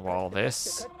just re-wall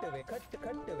this.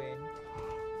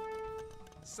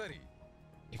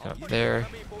 You go up there.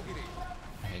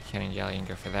 Okay, cannon galleon,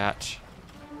 go for that.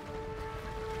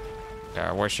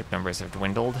 Our warship numbers have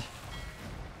dwindled.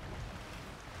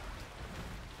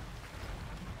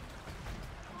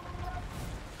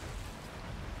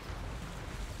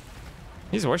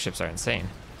 These warships are insane.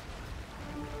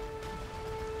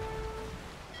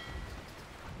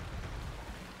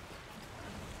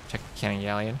 Check the cannon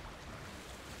galleon.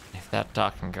 If that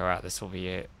dock can go out, this will be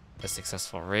a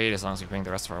successful raid as long as we bring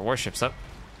the rest of our warships up.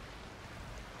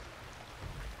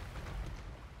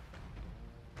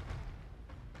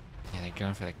 Yeah, they're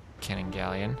going for the cannon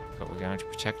galleon, but we're going to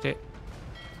protect it.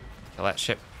 Kill that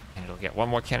ship, and it'll get one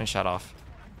more cannon shot off.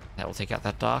 That will take out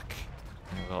that dock.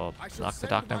 And we'll knock the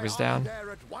dock numbers down.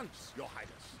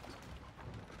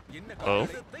 Oh,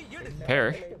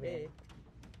 pair.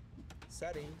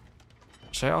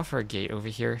 Should I offer a gate over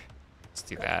here? Let's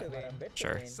do that.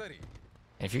 Sure. And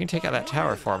if you can take out that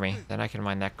tower for me, then I can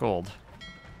mine that gold.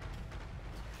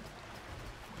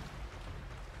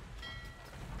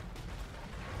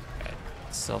 Okay,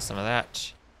 sell some of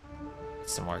that.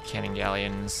 Some more cannon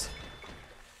galleons.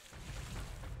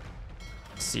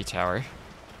 Sea tower.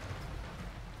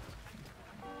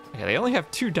 Okay, they only have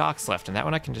 2 docks left, and that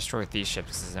one I can destroy with these ships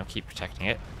because there's no keep protecting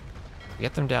it. We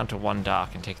get them down to 1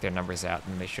 dock and take their numbers out,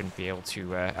 and they shouldn't be able to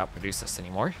outproduce us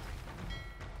anymore.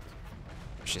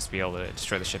 We should just be able to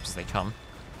destroy the ships as they come.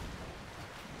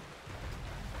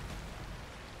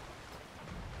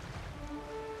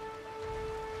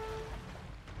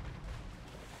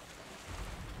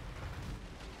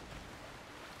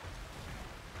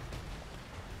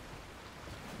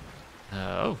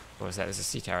 Oh, what was that? There's a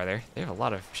sea tower there. They have a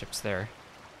lot of ships there.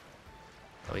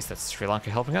 At least that's Sri Lanka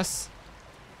helping us.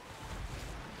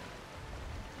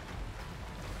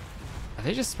 Are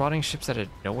they just spotting ships out of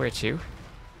nowhere too?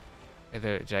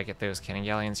 Did I get those cannon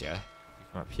galleons? Yeah.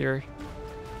 Come up here.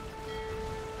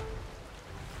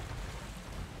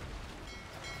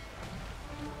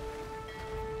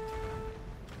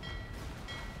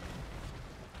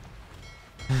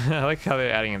 I like how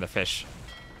they're adding in the fish.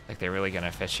 Like they're really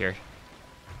gonna fish here.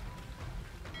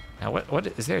 Now what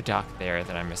is there a dock there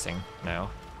that I'm missing? No.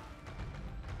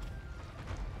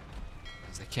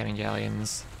 Is the cannon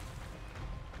galleons?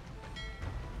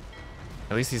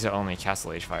 At least these are only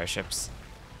Castle Age fire ships.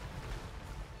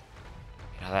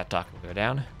 Now that dock will go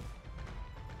down.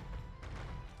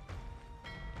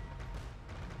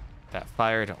 That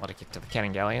fire, don't let it get to the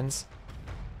cannon galleons.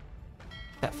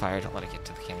 That fire, don't let it get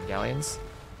to the cannon galleons.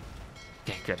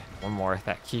 Okay, good. One more.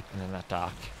 That keep, and then that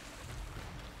dock.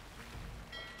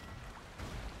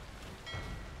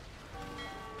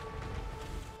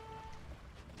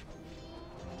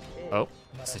 Oh,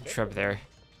 there's a trub there.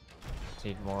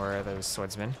 Need more of those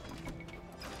swordsmen.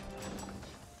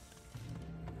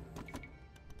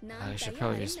 I should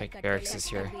probably just make barracks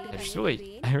here.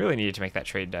 I really needed to make that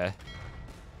trade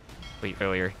fleet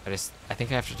earlier. I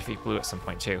think I have to defeat blue at some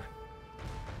point too.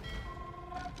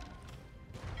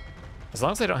 As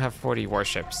long as I don't have 40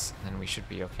 warships, then we should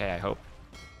be okay, I hope.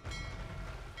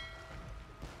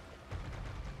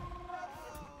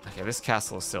 Okay, this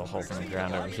castle is still holding the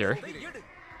ground over here.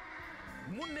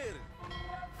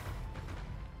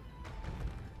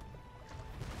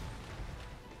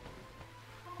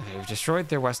 Okay, we've destroyed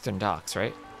their western docks,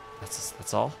 right?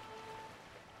 That's all?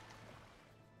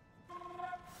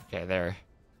 Okay, there.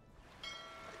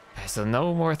 Okay, so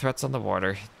no more threats on the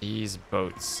water. These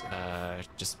boats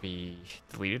just be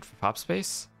deleted for pop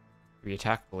space. We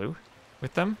attack blue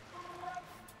with them.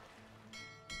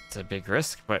 It's a big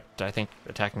risk, but I think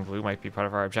attacking blue might be part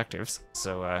of our objectives.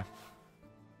 So,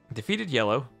 defeated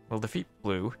yellow, we'll defeat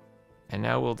blue, and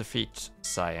now we'll defeat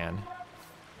cyan.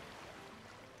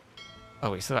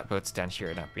 Oh, we still got boats down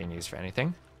here not being used for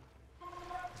anything.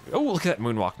 Oh, look at that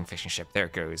moonwalking fishing ship. There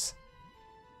it goes.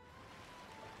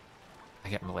 I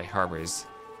get Malay harbors.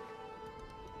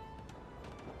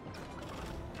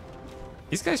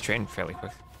 These guys train fairly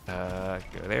quick. Go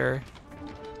there.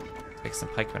 Take some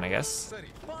pikemen, I guess.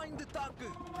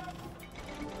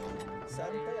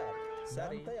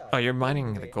 Oh, you're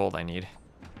mining the gold I need.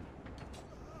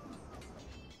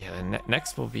 Yeah, then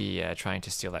next we'll be trying to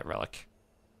steal that relic.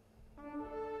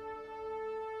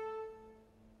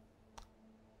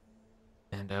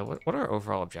 And what are our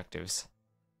overall objectives?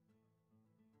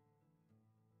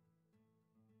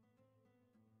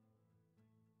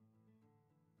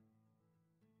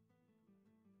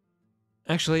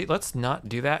 Actually, let's not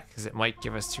do that, because it might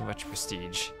give us too much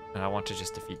prestige, and I want to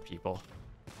just defeat people.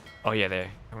 Oh yeah,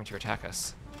 they're coming to attack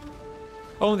us.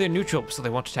 Oh, they're neutral, so they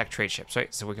won't attack trade ships,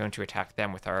 right? So we're going to attack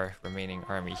them with our remaining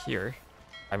army here.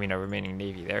 I mean, our remaining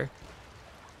navy there.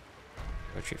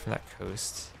 Retreat from that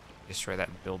coast. Destroy that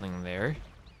building there.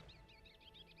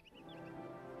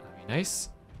 That'd be nice.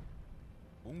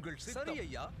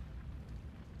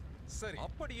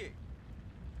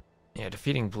 Yeah,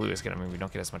 defeating blue is gonna mean we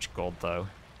don't get as much gold though.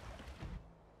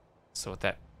 So what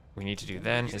that we need to do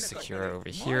then is secure over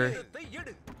here.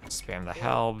 Spam the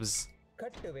halbs.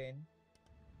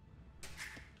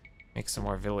 Make some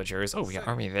more villagers. Oh, we got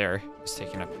army there. Just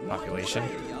taking up population.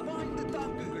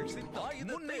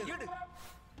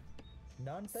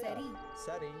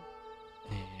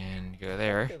 And go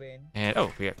there. And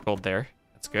oh, we got gold there.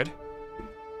 That's good.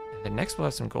 And then next we'll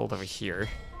have some gold over here.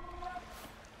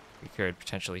 We could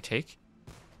potentially take.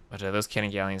 But those cannon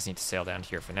galleons need to sail down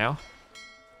here for now.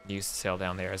 Use to sail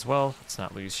down there as well. Let's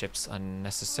not lose ships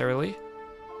unnecessarily.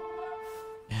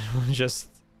 And we'll just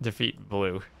defeat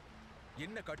blue.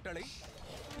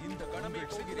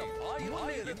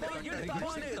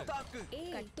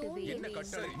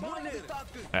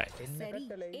 Alright.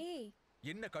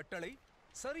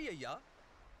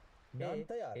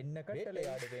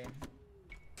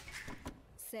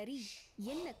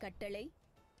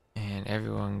 And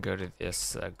everyone go to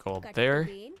this gold there.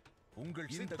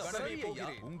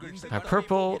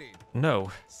 Purple,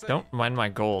 no, don't mind my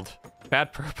gold.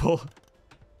 Bad purple.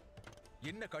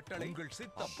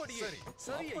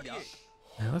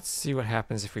 Now let's see what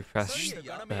happens if we press.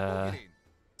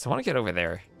 So I want to get over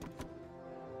there.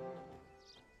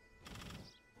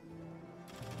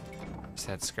 Just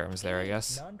had skirms there, I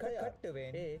guess.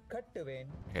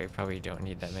 Okay, probably don't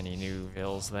need that many new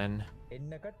vills then.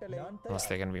 Unless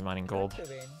they're gonna be mining gold.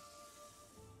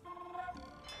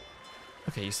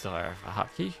 Okay, you still have a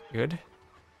hotkey. Good.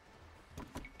 I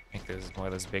think there's more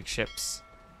of those big ships.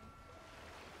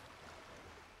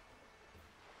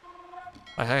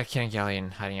 I got a cannon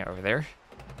galleon hiding out over there.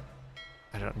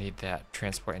 I don't need that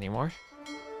transport anymore.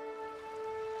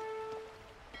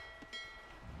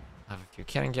 I have a few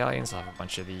cannon galleons. I'll have a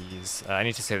bunch of these. I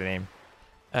need to say the name.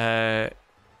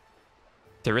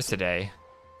 Therissidae.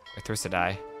 Or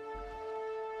Therissidae.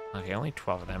 Okay, only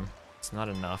 12 of them. It's not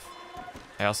enough.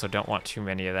 I also don't want too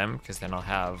many of them, because then I'll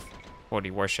have 40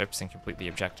 warships and complete the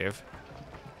objective.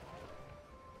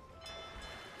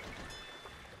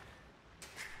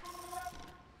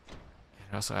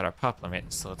 And I also had our pop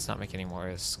limit, so let's not make any more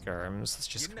skirms. Let's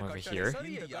just come over here.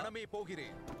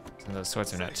 And those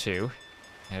swords are not too.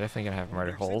 Yeah, definitely gonna have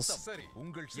murder holes.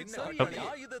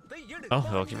 Oh,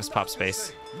 they'll give us pop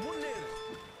space.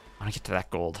 I wanna get to that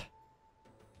gold.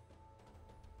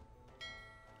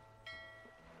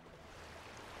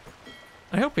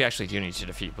 I hope we actually do need to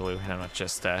defeat blue, and I'm not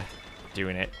just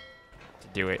doing it to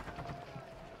do it.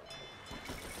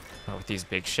 But with these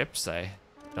big ships, I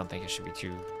don't think it should be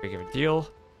too big of a deal.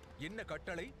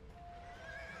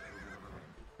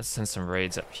 Let's send some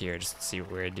raids up here just to see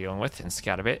what we're dealing with and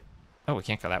scout a bit. Oh, we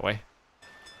can't go that way.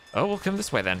 Oh, we'll come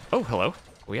this way then. Oh, hello.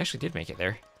 We actually did make it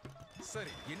there.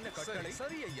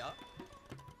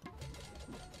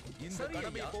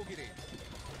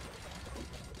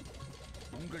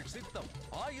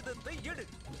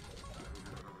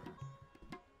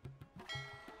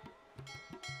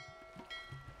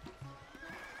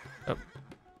 Oh.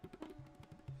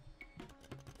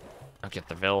 I'll get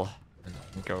the Vil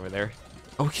and go over there.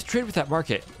 Oh, we can trade with that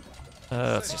market.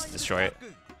 Let's just destroy it.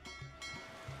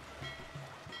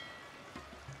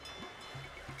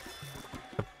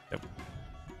 Nope.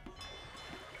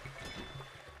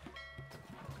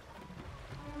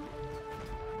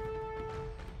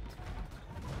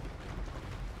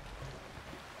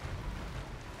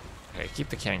 Okay, keep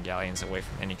the cannon galleons away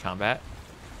from any combat.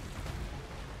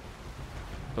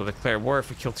 We'll declare war if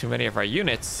we kill too many of our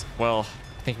units. Well,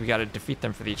 I think we gotta defeat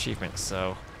them for the achievement,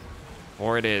 so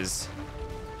war it is.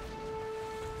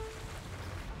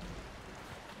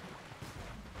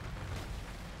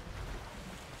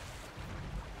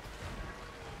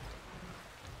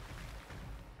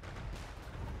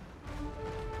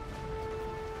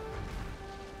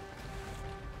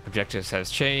 Objectives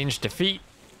has changed. Defeat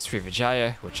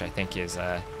Srivijaya, which I think is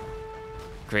a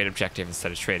great objective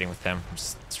instead of trading with them.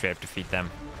 Just straight up defeat them.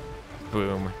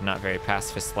 Boom. Not very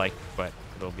pacifist-like, but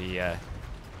it'll be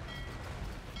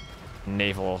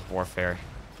naval warfare.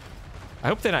 I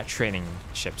hope they're not training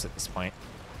ships at this point.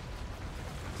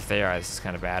 If they are, this is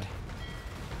kind of bad.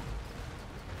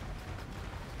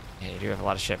 Yeah, you do have a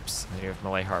lot of ships. And you have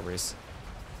Malay harbors.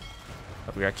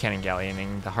 But we are cannon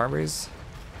galleoning the harbors.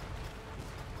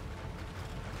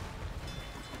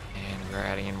 And we're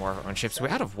adding in more of our own ships. We're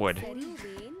out of wood.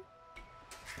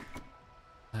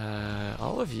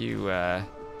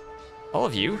 All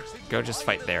of you, go just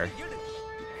fight there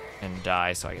and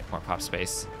die so I get more pop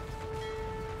space.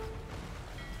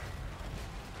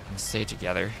 And stay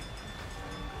together.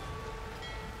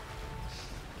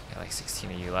 Got like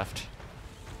 16 of you left.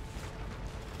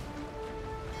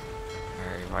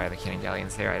 Alright, why are the cannon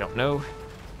galleons there? I don't know.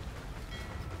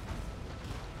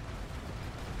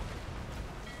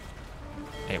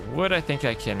 Hey, wood I think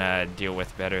I can deal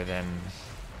with better than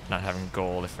not having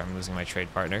gold if I'm losing my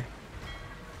trade partner.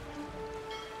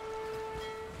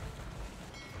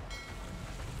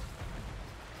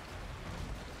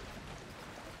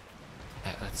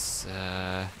 Let's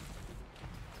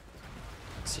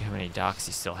see how many docks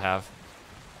you still have.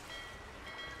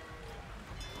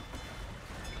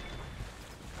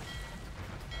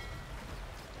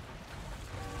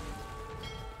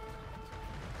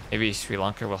 Maybe Sri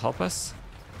Lanka will help us.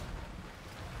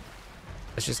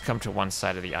 Let's just come to one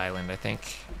side of the island, I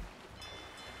think.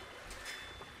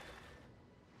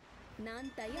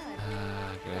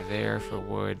 Go there for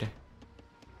wood.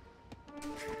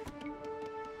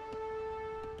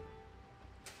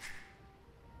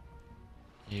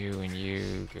 You and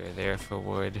you go there for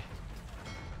wood.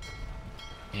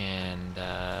 And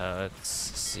let's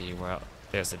see, well,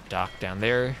 there's a dock down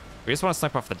there. We just want to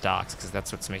snipe off the docks because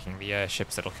that's what's making the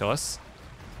ships that'll kill us.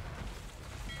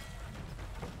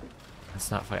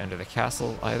 Let's not fight under the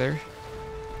castle either.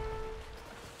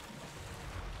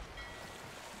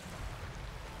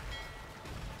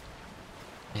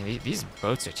 And these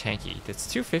boats are tanky.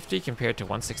 It's 250 compared to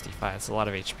 165. It's a lot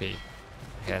of HP. Okay,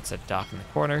 that's a dock in the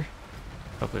corner.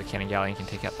 Hopefully the cannon galleon can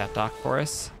take out that dock for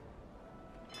us.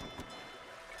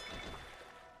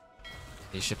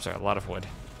 These ships are a lot of wood.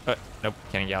 Nope,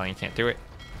 cannon galleon can't do it.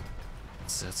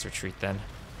 Let's retreat then.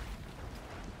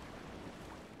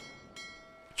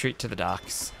 Retreat to the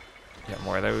docks. Get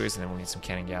more of those, and then we'll need some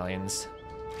cannon galleons.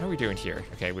 How are we doing here?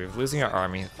 Okay, we're losing our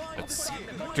army. That's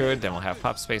good. Then we'll have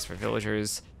pop space for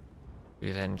villagers.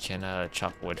 We then can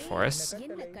chop wood for us.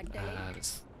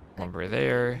 This lumber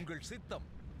there.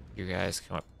 You guys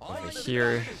come up over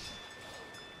here.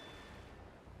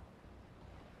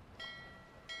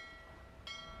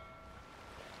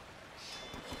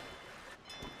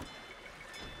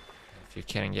 A few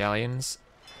cannon galleons.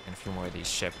 And a few more of these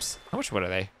ships. How much wood are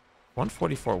they?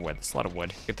 144 wood. That's a lot of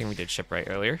wood. Good thing we did shipwright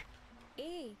earlier.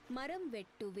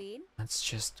 Let's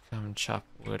just come chop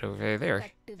wood over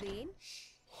there.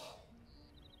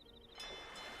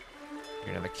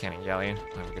 Another cannon galleon.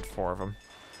 I have a good 4 of them.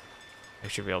 I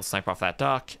should be able to snipe off that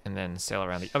dock and then sail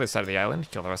around the other side of the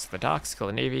island, kill the rest of the docks, kill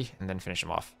the navy, and then finish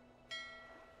them off.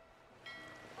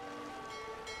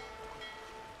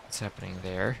 What's happening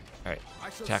there? Alright,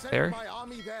 attack there. My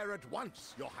army there at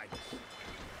once, Your Highness.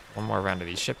 One more round of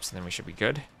these ships and then we should be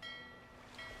good.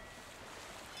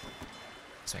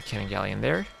 So my cannon galleon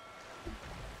there.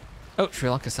 Oh, Sri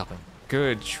Lanka's helping.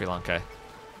 Good, Sri Lanka.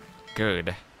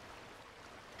 Good.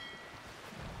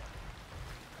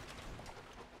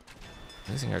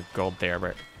 Losing our gold there,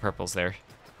 but purple's there.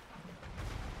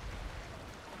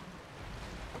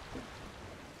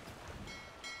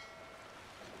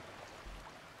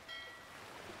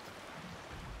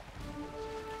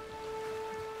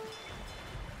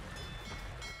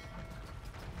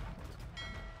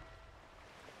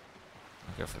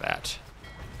 I'll go for that.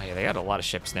 Oh yeah, they got a lot of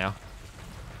ships now.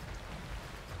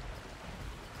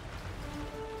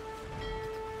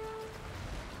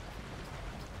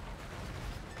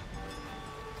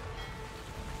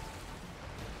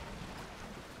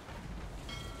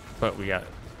 But we got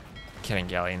cannon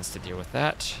galleons to deal with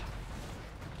that.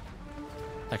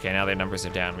 Okay, now their numbers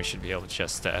are down. We should be able to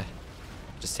just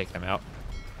take them out.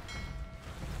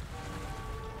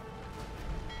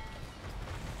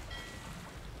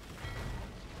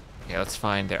 Okay, let's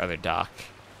find their other dock.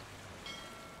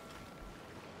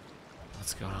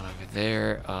 What's going on over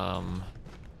there?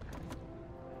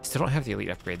 Still don't have the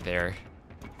elite upgrade there.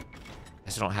 I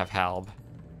still don't have Halb.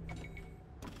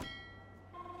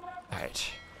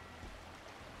 Alright.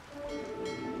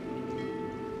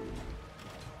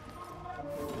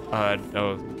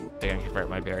 Oh, they're gonna convert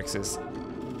my barracks.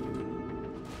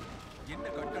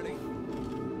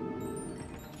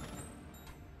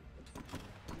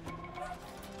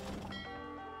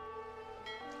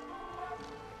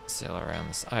 Sail around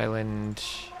this island.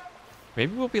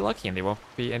 Maybe we'll be lucky and there won't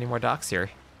be any more docks here.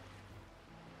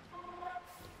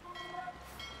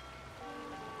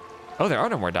 Oh, there are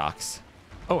no more docks.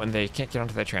 Oh, and they can't get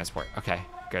onto their transport. Okay,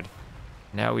 good.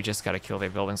 Now we just gotta kill their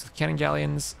buildings with cannon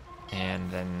galleons, and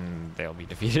then they'll be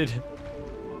defeated.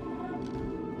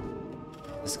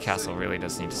 This castle really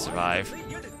does need to survive.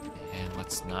 And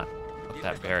let's not let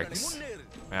that barracks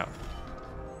out.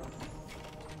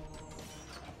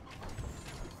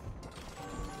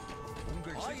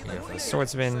 Go for the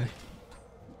swordsman.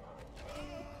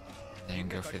 Then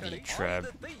go for the treb.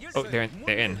 Oh, they're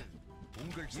in.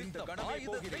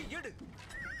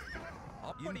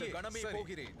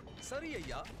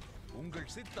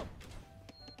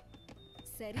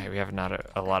 Alright, we have not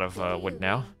a lot of wood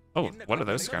now. Oh, what are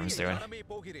those scrums doing?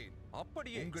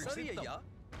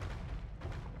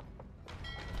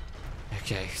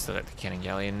 Okay, still got the cannon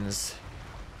galleons.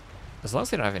 As long as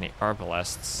they don't have any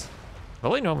arbalests.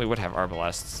 Well, they normally would have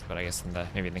arbalests, but I guess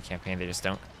maybe in the campaign they just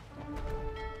don't.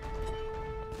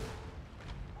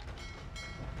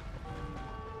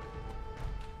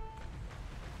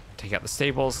 Take out the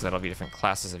stables, that'll be different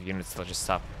classes of units they'll just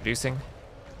stop producing.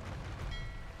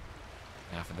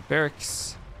 Now for the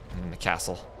barracks, and then the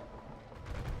castle.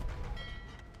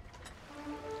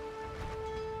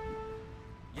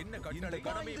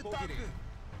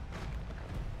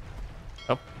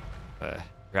 Oh,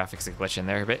 graphics are glitching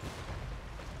there a bit.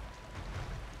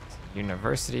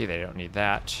 University, they don't need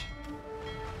that.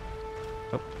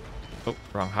 Oh,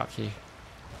 wrong hotkey.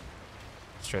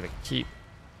 Destroy the keep.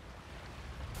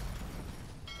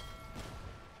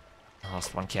 I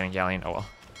lost one cannon galleon. Oh well.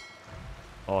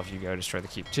 All of you go destroy the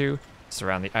keep too.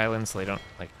 Surround the island so they don't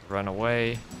like run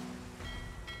away.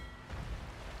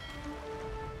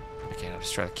 Okay, now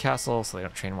destroy the castle so they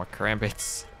don't train more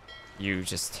karambits. You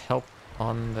just help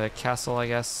on the castle, I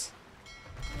guess.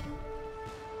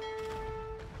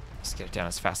 Just get it down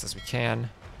as fast as we can.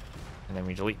 And then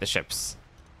we delete the ships.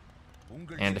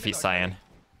 And defeat Cyan.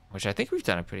 Which I think we've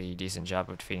done a pretty decent job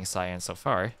of defeating Cyan so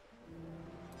far.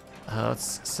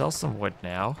 Let's sell some wood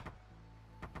now.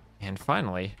 And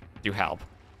finally, do Halb.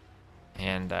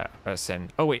 And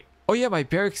send... Oh, wait. Oh, yeah, my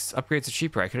barracks upgrades are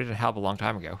cheaper. I could have done Halb a long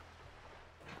time ago.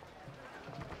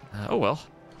 Oh, well.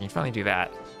 You can finally do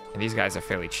that. And these guys are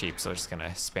fairly cheap, so we're just going to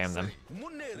spam them.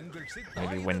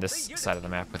 Maybe win this side of the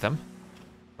map with them.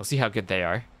 We'll see how good they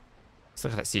are. Let's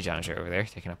look at that siege onager over there,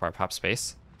 taking up our pop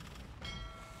space.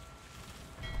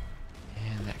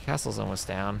 And that castle's almost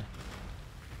down.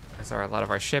 As are a lot of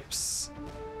our ships.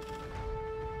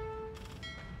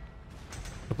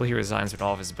 Hopefully he resigns when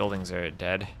all of his buildings are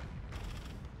dead.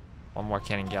 One more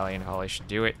cannon galleon volley should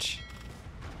do it.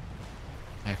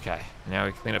 Okay, now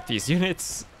we clean up these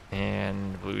units,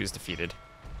 and blue is defeated.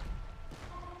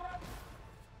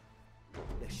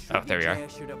 Oh, there we are.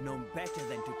 Should have known better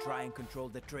than to try and control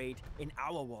the trade in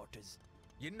our waters.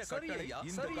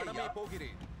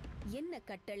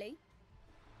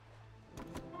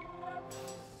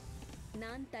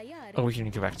 Oh, we can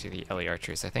go back to the LE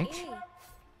archers, I think.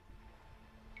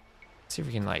 See if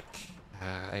we can, like,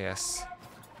 I guess,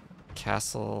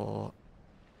 castle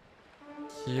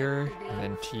here, and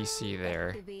then TC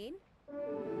there.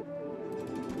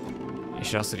 You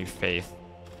should also do faith.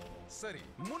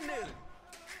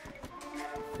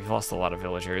 We've lost a lot of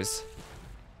villagers.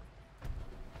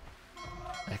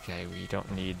 Okay, we don't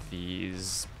need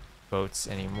these boats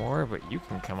anymore, but you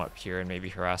can come up here and maybe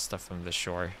harass stuff from the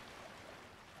shore.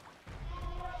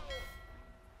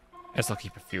 I guess I'll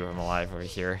keep a few of them alive over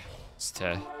here, just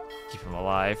to keep them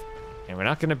alive. And we're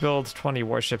not going to build 20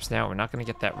 warships now. We're not going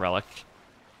to get that relic,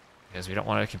 because we don't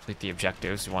want to complete the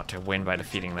objectives. We want to win by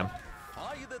defeating them.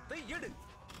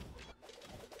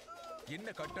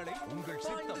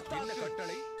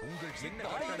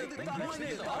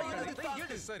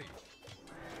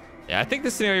 Yeah, I think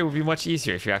this scenario would be much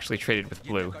easier if you actually traded with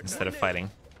blue instead of fighting.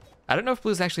 I don't know if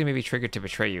blue's actually maybe triggered to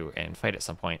betray you and fight at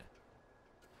some point.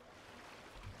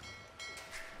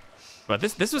 But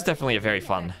this was definitely a very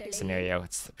fun scenario.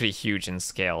 It's pretty huge in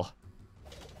scale.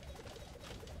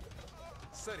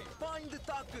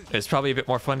 It's probably a bit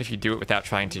more fun if you do it without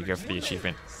trying to go for the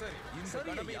achievement.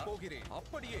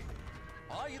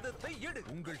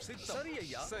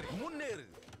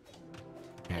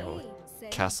 Okay, we'll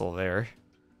castle there.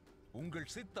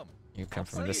 You come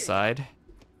from this side.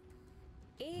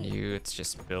 You, let's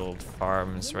just build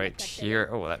farms right here.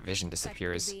 Oh, that vision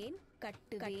disappears.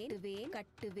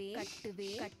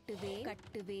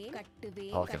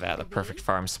 Oh, look at that, the perfect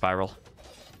farm spiral.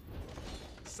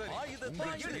 Well,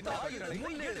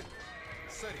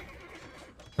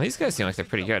 these guys seem like they're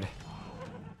pretty good.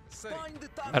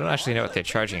 I don't actually know what their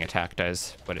charging attack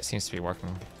does, but it seems to be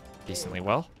working decently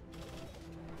well.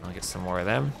 I'll get some more of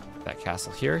them. That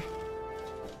castle here.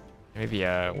 Maybe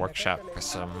a workshop for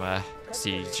some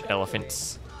siege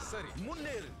elephants.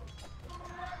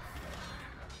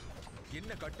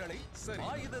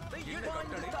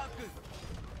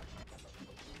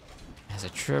 There's a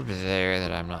trib there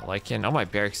that I'm not liking. All my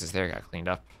barracks there got cleaned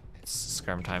up. It's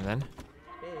scrum time then.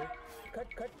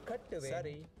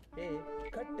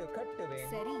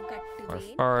 More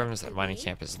farms. That mining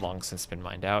camp has long since been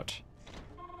mined out.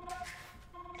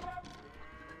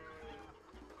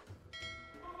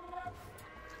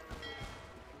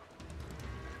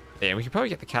 Yeah, we could probably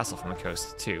get the castle from the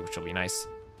coast too, which will be nice.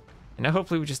 And now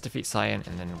hopefully we just defeat Cyan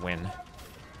and then win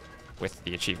with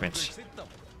the achievement.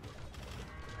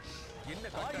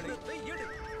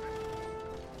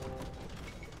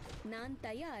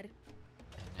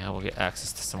 Now we'll get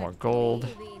access to some more gold.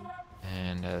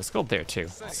 And there's gold there too.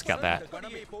 Let's got that.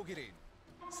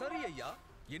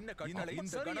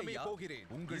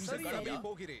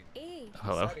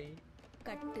 Hello.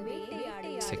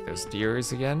 Let's take those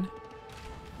deers again.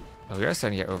 Oh, we are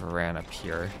starting to get overran up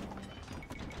here.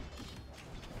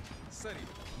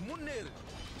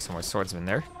 Some more swordsmen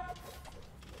there.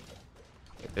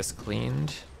 Get this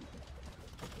cleaned.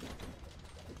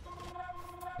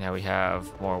 Now we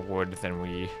have more wood than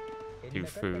we do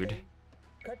food.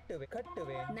 Let's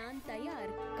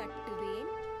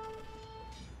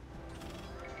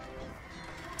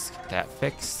get that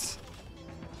fixed.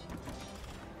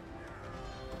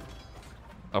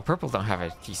 Oh, purple don't have a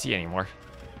TC anymore.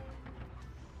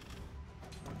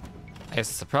 I guess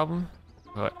it's a problem,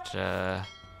 but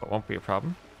what won't be a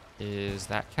problem is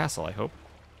that castle, I hope.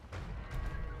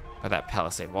 Or that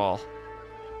palisade wall.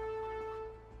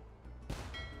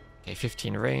 Okay,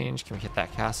 15 range. Can we hit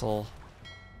that castle?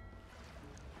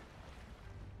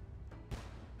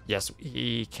 Yes,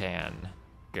 we can.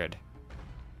 Good.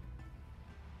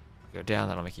 Go down,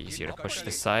 that'll make it easier to push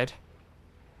this side.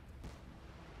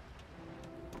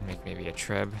 Make maybe a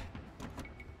trib.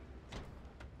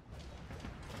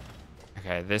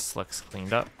 Okay, this looks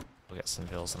cleaned up. We'll get some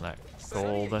bills on that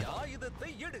gold.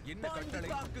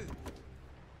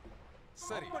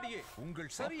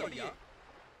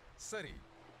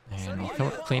 And we'll come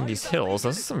up, clean these hills.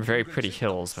 Those are some very pretty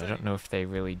hills, but I don't know if they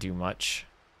really do much.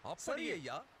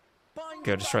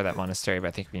 Go destroy that monastery, but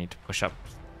I think we need to push up.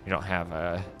 We don't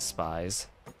have spies.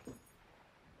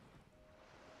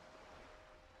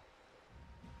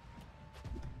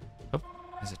 Oh,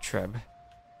 there's a trib.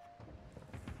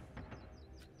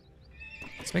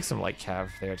 Let's make some light cav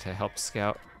there to help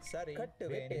scout.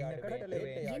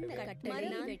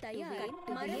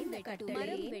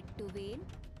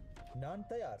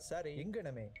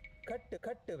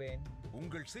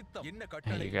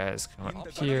 And you guys come up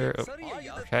here. Oh,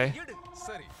 okay.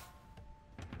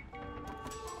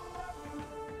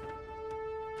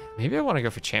 Maybe I want to go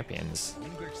for champions.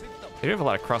 They do have a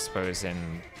lot of crossbows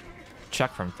and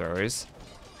check-from throwers.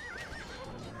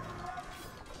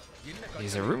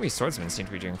 These Arumi swordsmen seem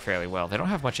to be doing fairly well. They don't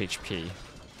have much HP.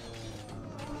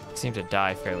 They seem to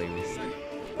die fairly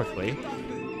quickly.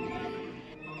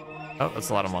 Oh,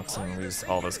 that's a lot of monks. I'm gonna lose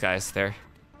all those guys there.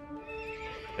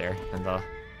 There, and the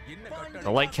The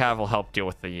light cav will help deal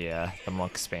with the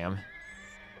monk spam.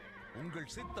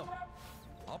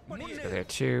 So there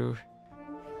too.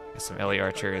 Got some melee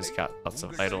archers, got lots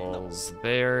of idols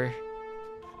there.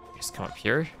 Just come up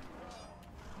here.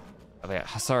 Oh, they got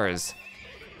hussars.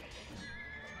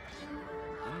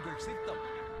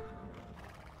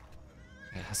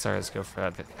 Yeah, hussars go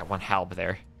for got one halb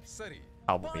there.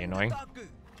 Halb will be annoying.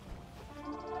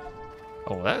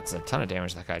 Oh, that's a ton of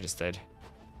damage that guy just did.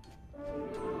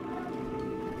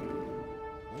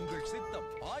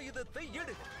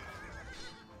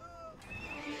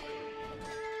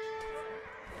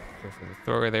 Go for the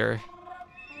thrower there.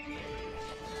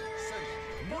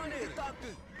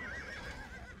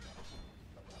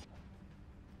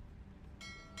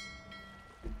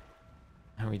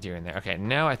 How are we doing there? Okay,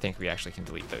 now I think we actually can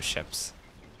delete those ships.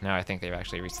 Now I think they've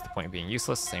actually reached the point of being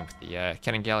useless. Same with the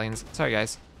cannon galleons. Sorry,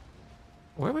 guys.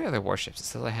 Where are my other warships? It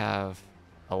says I have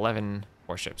 11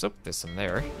 warships. Oh, there's some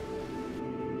there.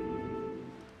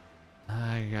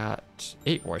 I got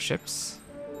 8 warships.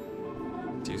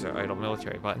 Let's use our idle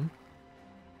military button.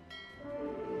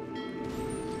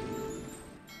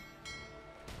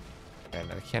 Got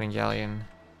another cannon galleon.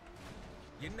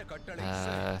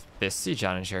 This siege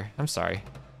onager. I'm sorry,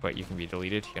 but you can be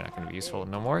deleted. You're not going to be useful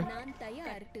no more. And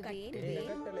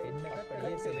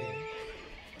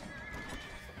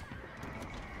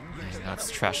now it's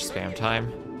trash spam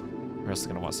time. We're also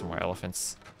going to want some more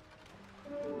elephants.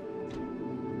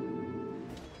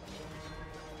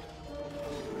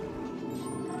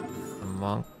 The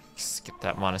monks, get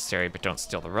that monastery, but don't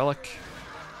steal the relic.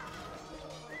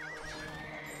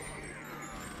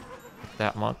 Get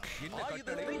that monk.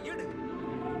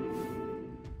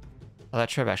 Well, that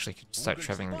treb actually could start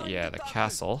trebbing the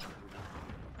castle.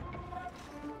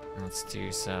 And let's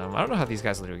do some... I don't know how these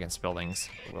guys will do against buildings,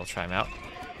 but we'll try them out.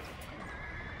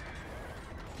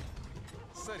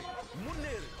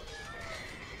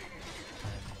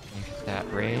 Get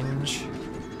that range.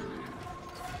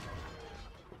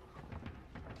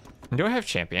 And do I have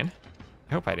champion?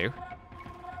 I hope I do.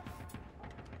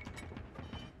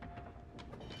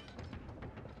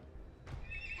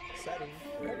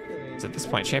 So at this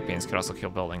point, champions could also kill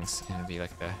buildings and be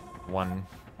like the one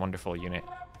wonderful unit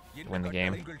to win the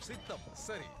game.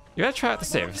 You gotta try out the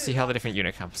save, see how the different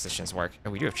unit compositions work. Oh,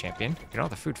 we do have champion. We don't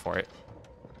have the food for it.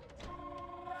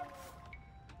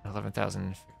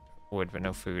 11,000 wood, but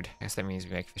no food. I guess that means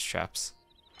we make fish traps.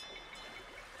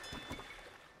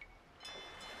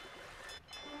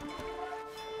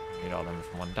 Get all them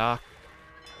from one dock.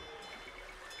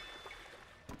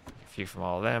 A few from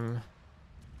all of them.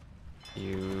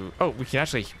 Oh, we can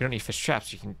actually, we don't need fish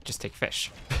traps, you can just take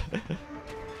fish.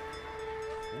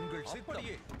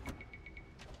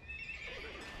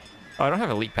 Oh, I don't have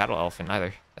elite battle elephant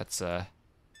either. That's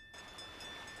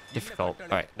difficult.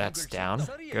 Alright, that's down.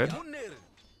 Good.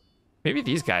 Maybe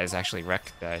these guys actually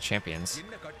wreck the champions.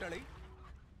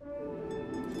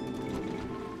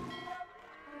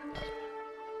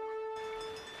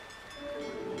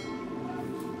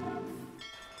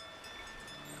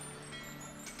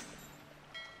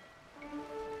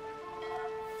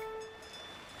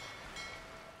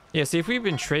 Yeah, see, if we'd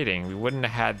been trading, we wouldn't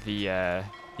have had the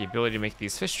ability to make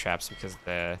these fish traps because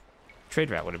the trade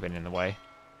route would have been in the way.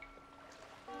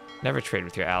 Never trade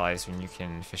with your allies when you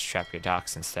can fish trap your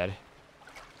docks instead.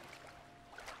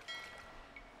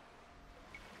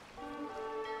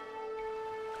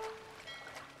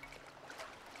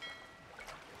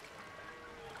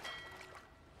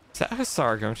 Is that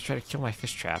Hussar going to try to kill my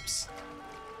fish traps?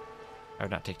 I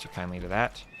would not take too kindly to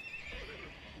that.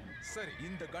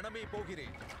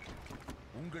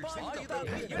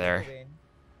 Right there.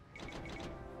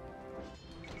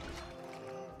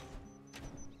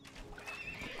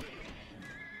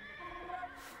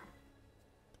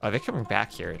 Are they coming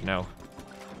back here? No.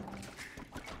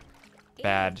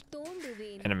 Bad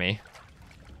enemy.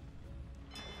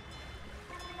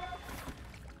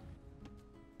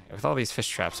 With all these fish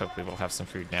traps, hopefully we'll have some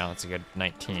food now. That's a good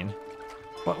 19.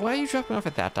 Why are you dropping off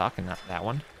at that dock and not that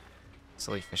one?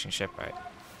 Silly fishing ship. Alright.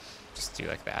 Just do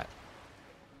like that.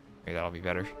 Maybe that'll be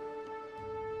better.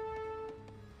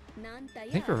 I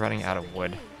think we're running out of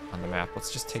wood on the map.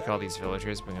 Let's just take all these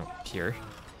villagers, bring them up here.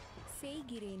 Take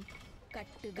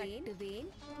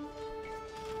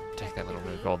that little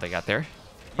bit of gold they got there.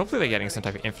 Hopefully they're getting some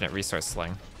type of infinite resource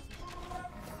sling.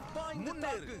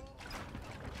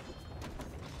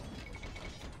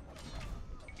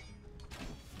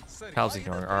 Halb's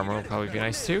ignoring armor will probably be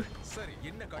nice too.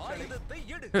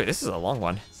 Ooh, this is a long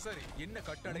one.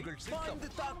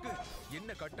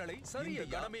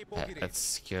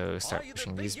 Let's go start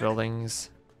pushing these buildings.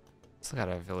 Still got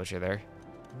a villager there.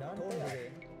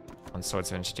 One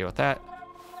swordsman to deal with that.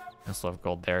 I still have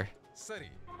gold there. சரி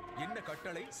என்ன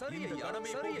கட்டளை இந்த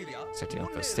கணமே போகிறியா Start dealing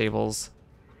with those stables.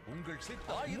 உங்கள்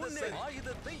சித்தம்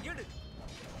ஆயுதத்தை எடு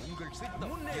உங்கள்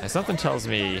சித்தம் Now, something tells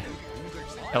me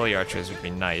Ellie archers would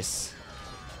be nice.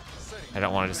 I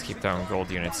don't want to just keep throwing gold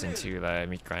units into the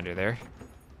meat grinder there.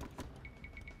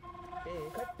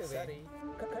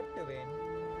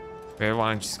 Maybe I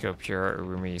want to just go pure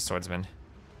Urumi swordsman.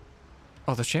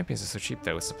 Oh, those champions are so cheap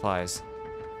though with supplies.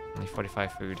 Only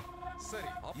 45 food. சரி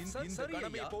இந்த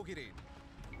கணமே போகிறேன்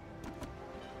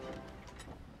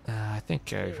I think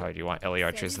we probably do want Ellie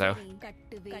archers though.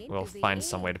 We'll find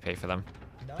some way to pay for them.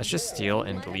 Let's just steal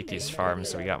and delete these farms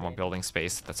so we got more building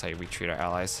space. That's how we treat our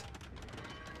allies.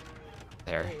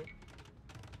 There.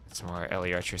 Some more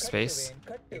Ellie archer space.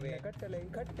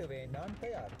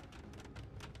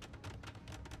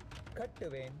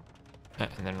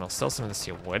 And then we'll sell some of the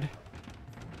steel wood.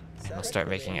 And we'll start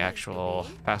making actual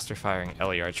faster firing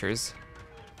Ellie archers.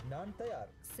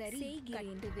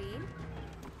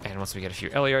 And once we get a few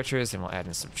Ellie archers, then we'll add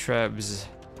in some trebs.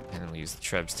 And then we'll use the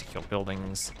trebs to kill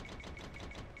buildings.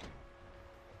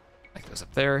 Like those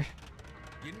up there.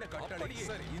 என்ன கட்டளை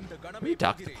சரி இந்த Can கணமே we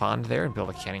dock the pond there and build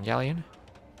a cannon galleon?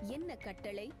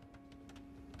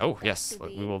 Oh, yes,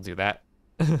 we will do that.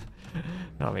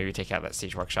 No, maybe take out that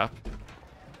siege workshop.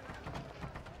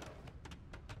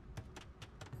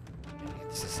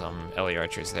 This is some Ellie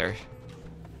archers there.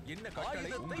 என்ன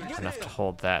கட்டளை Enough to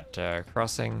hold that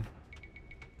crossing.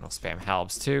 We'll spam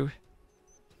halbs too.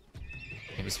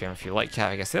 Maybe spam a few light cav.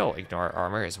 I guess they'll ignore our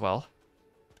armor as well.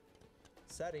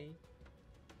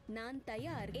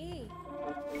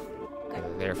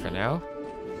 There for now.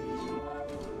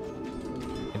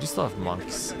 I do still have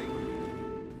monks.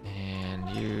 And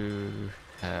you...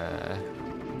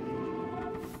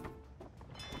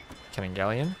 Cannon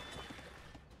galleon.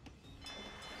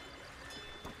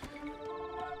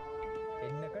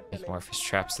 Make more fish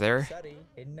traps there.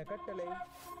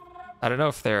 I don't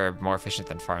know if they're more efficient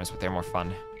than farms, but they're more fun.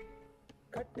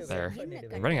 There.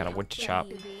 I'm running out of wood to chop.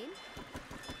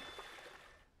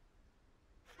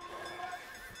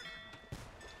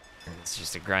 It's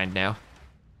just a grind now.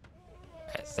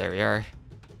 Right, there we are.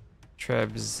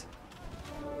 Trebs.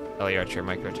 Ellie archer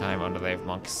micro time under they have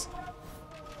monks.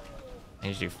 I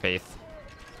need to do faith.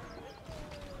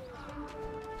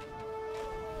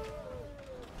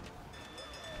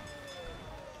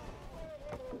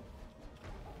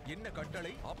 என்ன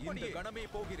கட்டளை இந்த கணமே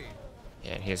போகிறேன்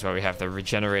Yeah, and here's where we have the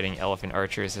regenerating elephant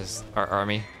archers as our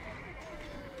army.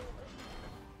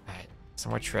 Alright,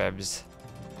 some more trebs.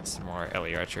 Some more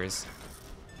Ellie archers.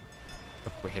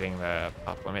 Oh, we're hitting the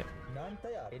pop limit.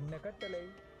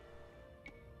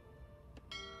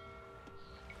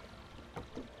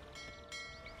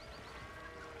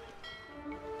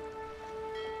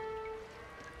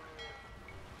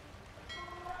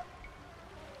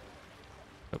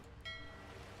 Oh.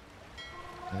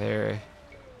 There.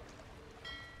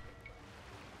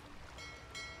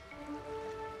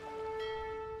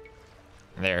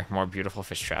 There, more beautiful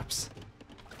fish traps.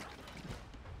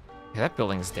 Okay, that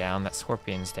building's down, that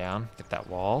scorpion's down. Get that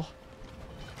wall.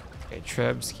 Okay,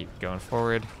 trebs, keep going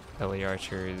forward. Ellie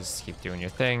archers, keep doing your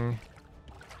thing.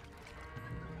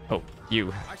 Oh,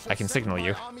 you. I can signal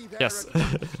you. Yes.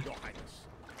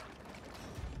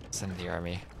 Send the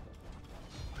army.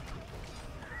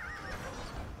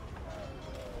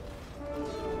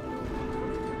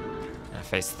 I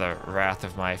face the wrath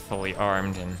of my fully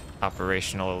armed and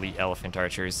operational elite elephant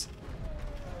archers.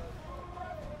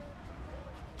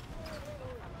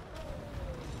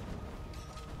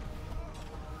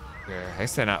 I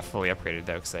guess they're not fully upgraded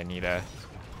though, because I need a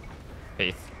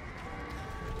faith.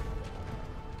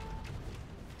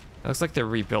 It looks like they're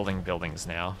rebuilding buildings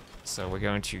now, so we're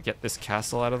going to get this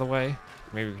castle out of the way.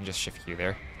 Maybe we can just shift you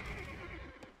there.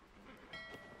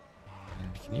 And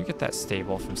can you get that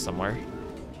stable from somewhere?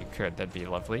 If you could, that'd be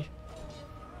lovely.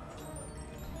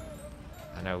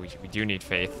 I know we do need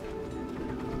faith.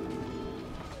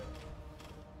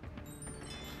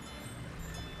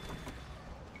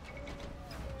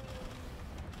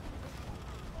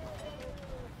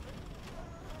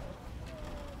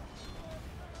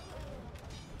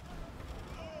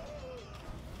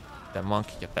 That monk,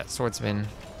 get that swordsman,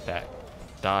 that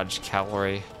dodge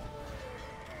cavalry.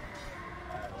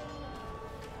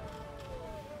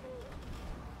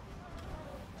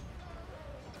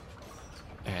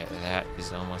 Alright, that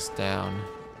is almost down.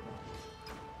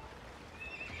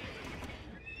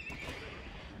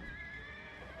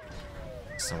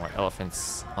 Some more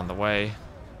elephants on the way.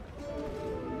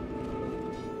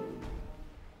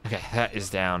 Okay, that is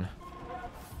down.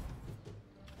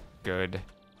 Good.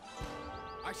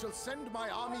 I shall send my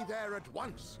army there at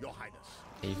once, Your Highness.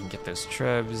 You can get those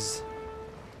trebs.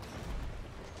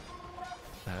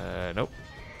 Nope.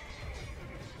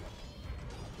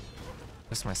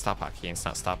 This is my stop hotkey and it's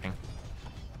not stopping.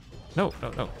 No, no,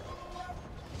 no.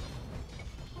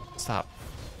 Stop.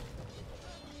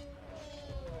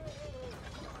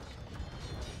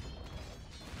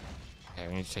 Okay,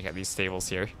 we need to check out these stables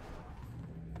here.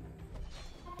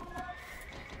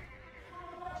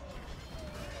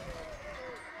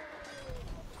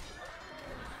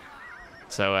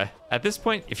 So at this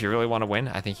point, if you really want to win,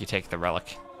 I think you take the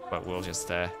relic, but we'll just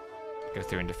go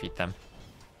through and defeat them.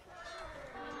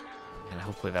 And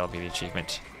hopefully that'll be the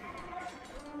achievement.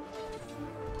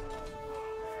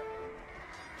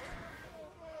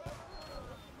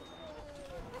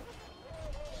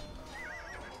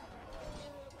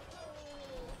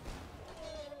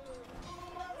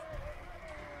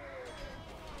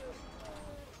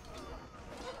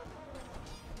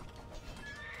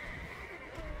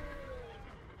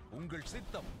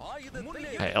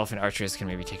 Okay, elephant archers can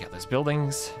maybe take out those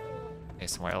buildings. Okay,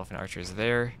 some more elephant archers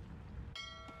there.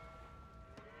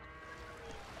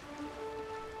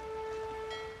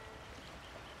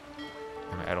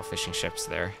 And my idle fishing ships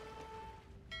there.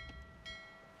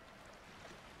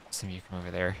 Some of you come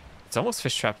over there. It's almost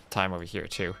fish trap time over here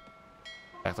too.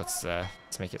 In fact,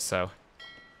 let's make it so.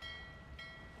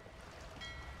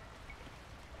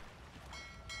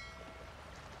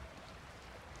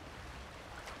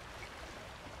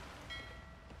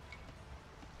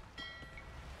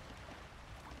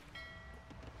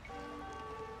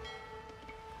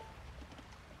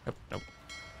 Nope, nope.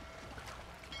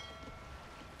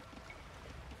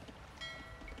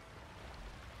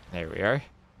 There we are.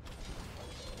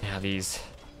 Now these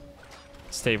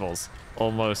stables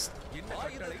almost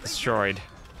destroyed.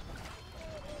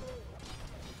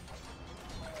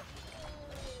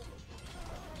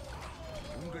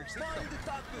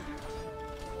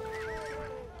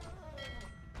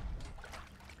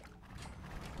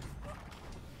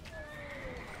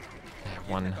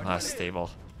 One last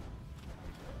stable.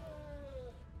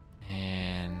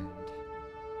 And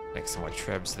make some more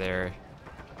trebs there.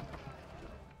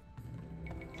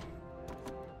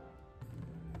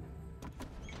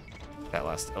 That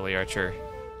last early archer.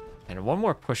 And one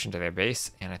more push into their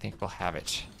base, and I think we'll have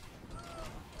it.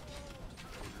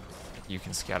 You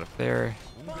can scout up there.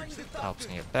 Alps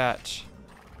can get that.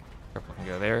 Purple can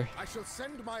go there. I shall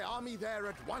send my army there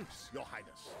at once, Your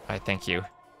Highness. Alright, thank you.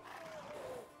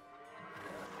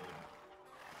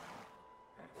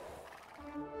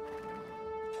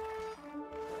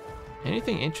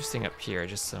 Anything interesting up here?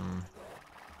 Just some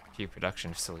few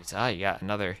production facilities. Ah, you got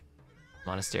another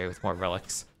monastery with more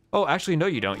relics. Oh, actually, no,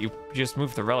 you don't. You just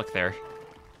moved the relic there.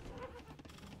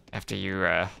 After you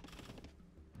had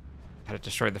it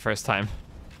destroyed the first time.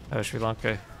 Oh, Sri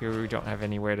Lanka, you don't have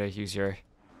anywhere to use your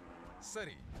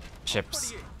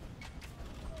ships.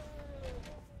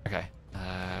 Okay.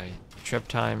 Treb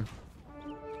time.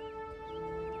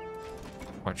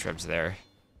 More trebs there.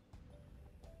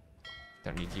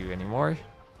 Don't need you anymore.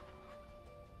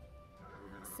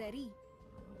 Sari.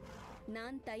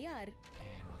 Nan tayar. And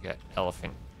we got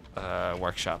elephant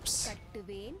workshops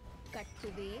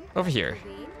Kattuven. over here.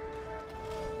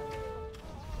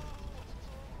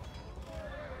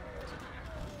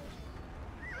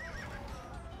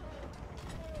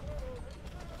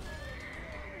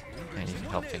 And you can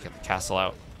help take the castle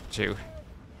out too.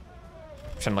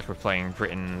 Pretend like we're playing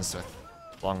Britons with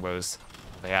longbows.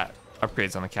 They got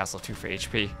upgrades on the castle too for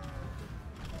HP.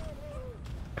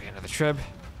 Okay, another trib.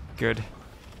 Good.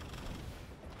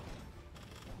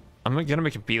 I'm gonna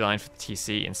make a beeline for the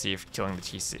TC and see if killing the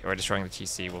TC or destroying the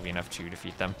TC will be enough to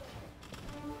defeat them.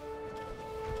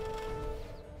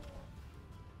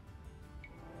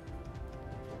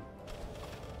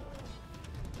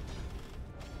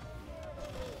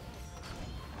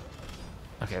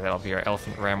 Okay, that'll be our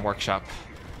elephant ram workshop.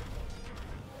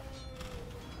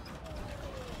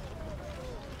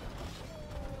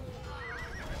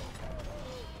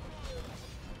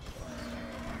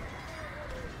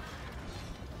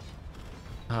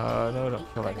 No,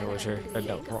 don't kill that villager.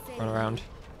 Don't run around.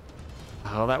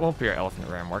 Oh, that won't be our elephant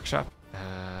ram workshop.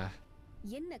 I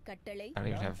don't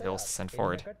even have vills to send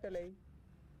forward.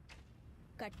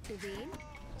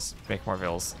 Let's make more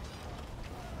vills.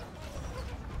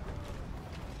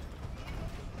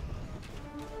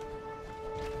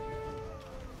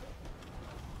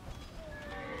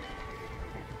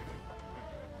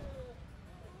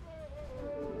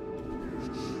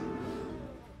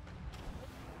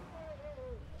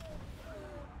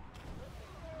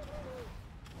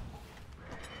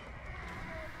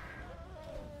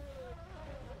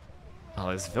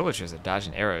 those villagers are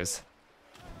dodging arrows.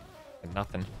 And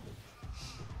nothing.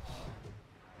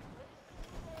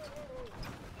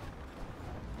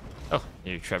 Oh,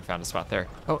 you Treb found a spot there.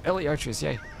 Oh, Elite archers,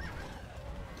 yay.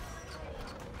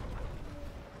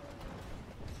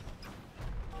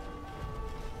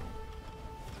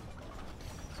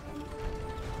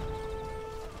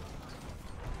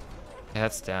 Yeah,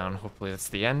 that's down. Hopefully that's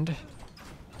the end.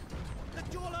 The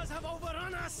Jolas have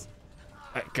overrun us!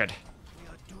 Alright, good. We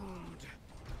are doomed.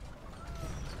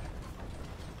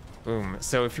 Boom.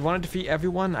 So if you want to defeat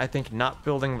everyone, I think not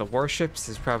building the warships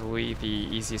is probably the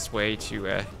easiest way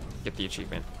to get the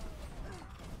achievement.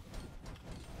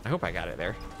 I hope I got it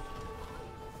there.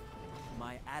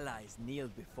 My allies kneel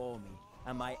before me,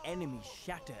 and my enemies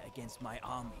shatter against my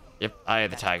army. Yep, Eye of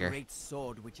the That Tiger. great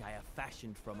sword which I have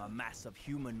fashioned from a mass of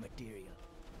human material.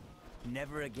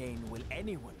 Never again will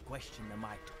anyone question the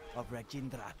might of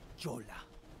Rajendra Chola.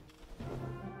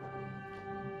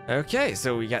 Okay,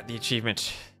 so we got the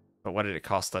achievement. But what did it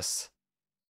cost us?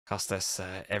 Cost us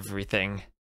everything.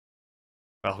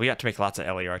 Well, we got to make lots of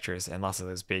LA archers and lots of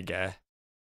those big,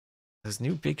 those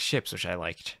new big ships, which I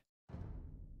liked.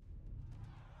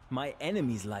 My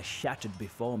enemies lie shattered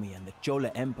before me, and the Chola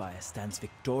Empire stands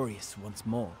victorious once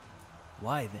more.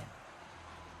 Why then?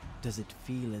 Does it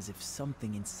feel as if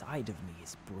something inside of me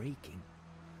is breaking?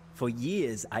 For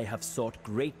years I have sought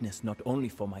greatness not only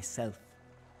for myself,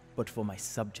 but for my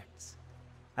subjects.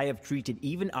 I have treated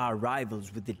even our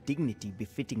rivals with the dignity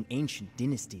befitting ancient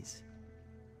dynasties.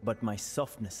 But my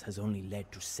softness has only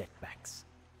led to setbacks.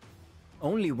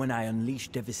 Only when I unleash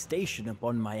devastation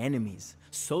upon my enemies,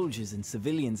 soldiers and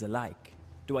civilians alike,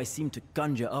 do I seem to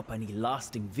conjure up any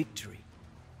lasting victory.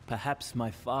 Perhaps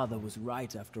my father was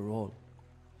right after all.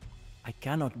 I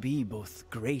cannot be both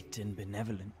great and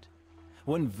benevolent.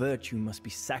 One virtue must be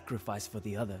sacrificed for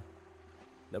the other.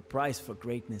 The price for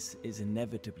greatness is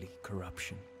inevitably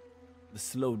corruption, the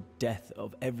slow death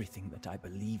of everything that I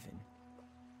believe in.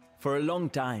 For a long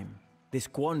time, this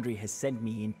quandary has sent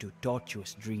me into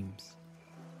tortuous dreams.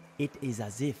 It is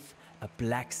as if a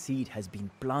black seed has been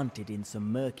planted in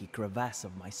some murky crevasse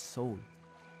of my soul.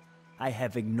 I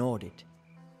have ignored it,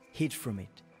 hid from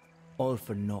it, all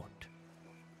for naught.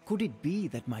 Could it be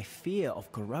that my fear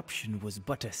of corruption was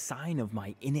but a sign of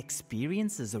my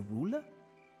inexperience as a ruler?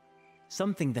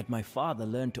 Something that my father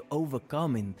learned to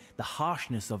overcome in the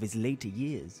harshness of his later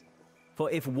years. For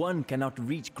if one cannot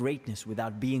reach greatness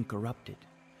without being corrupted,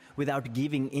 without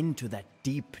giving in to that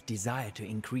deep desire to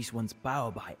increase one's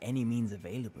power by any means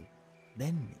available,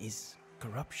 then is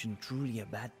corruption truly a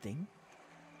bad thing?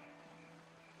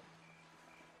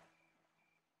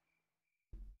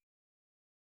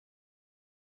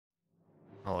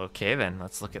 Well, okay then,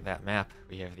 let's look at that map.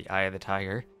 We have the Eye of the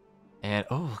Tiger. And,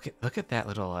 oh, look at that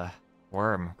little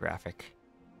worm graphic.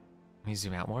 Let me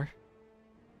zoom out more.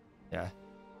 Yeah.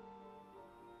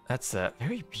 That's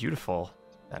very beautiful.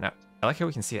 I like how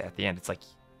we can see it at the end. It's like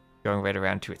going right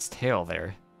around to its tail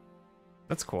there.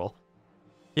 That's cool.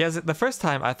 Yeah, the first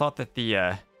time I thought that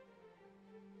the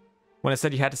when it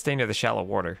said you had to stay near the shallow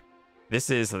water, this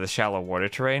is the shallow water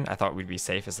terrain. I thought we'd be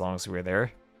safe as long as we were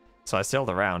there. So I sailed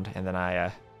around, and then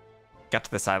I got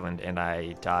to this island, and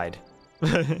I died.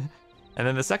 And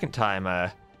then the second time,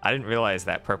 I didn't realize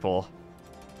that purple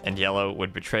and yellow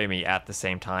would betray me at the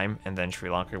same time, and then Sri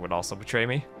Lanka would also betray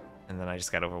me, and then I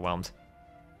just got overwhelmed.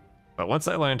 But once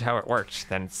I learned how it worked,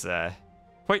 then it's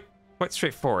quite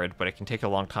straightforward, but it can take a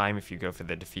long time if you go for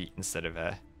the defeat instead of...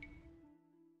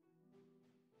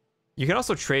 You can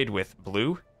also trade with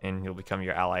blue, and he'll become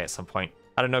your ally at some point.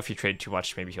 I don't know if you trade too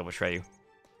much, maybe he'll betray you.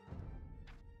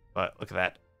 But look at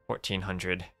that,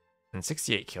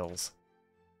 1,468 kills.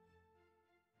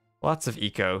 Lots of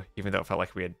eco, even though it felt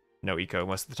like we had no eco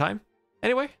most of the time.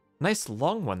 Anyway, nice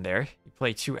long one there. You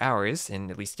play 2 hours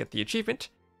and at least get the achievement.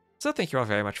 So thank you all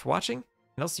very much for watching,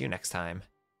 and I'll see you next time.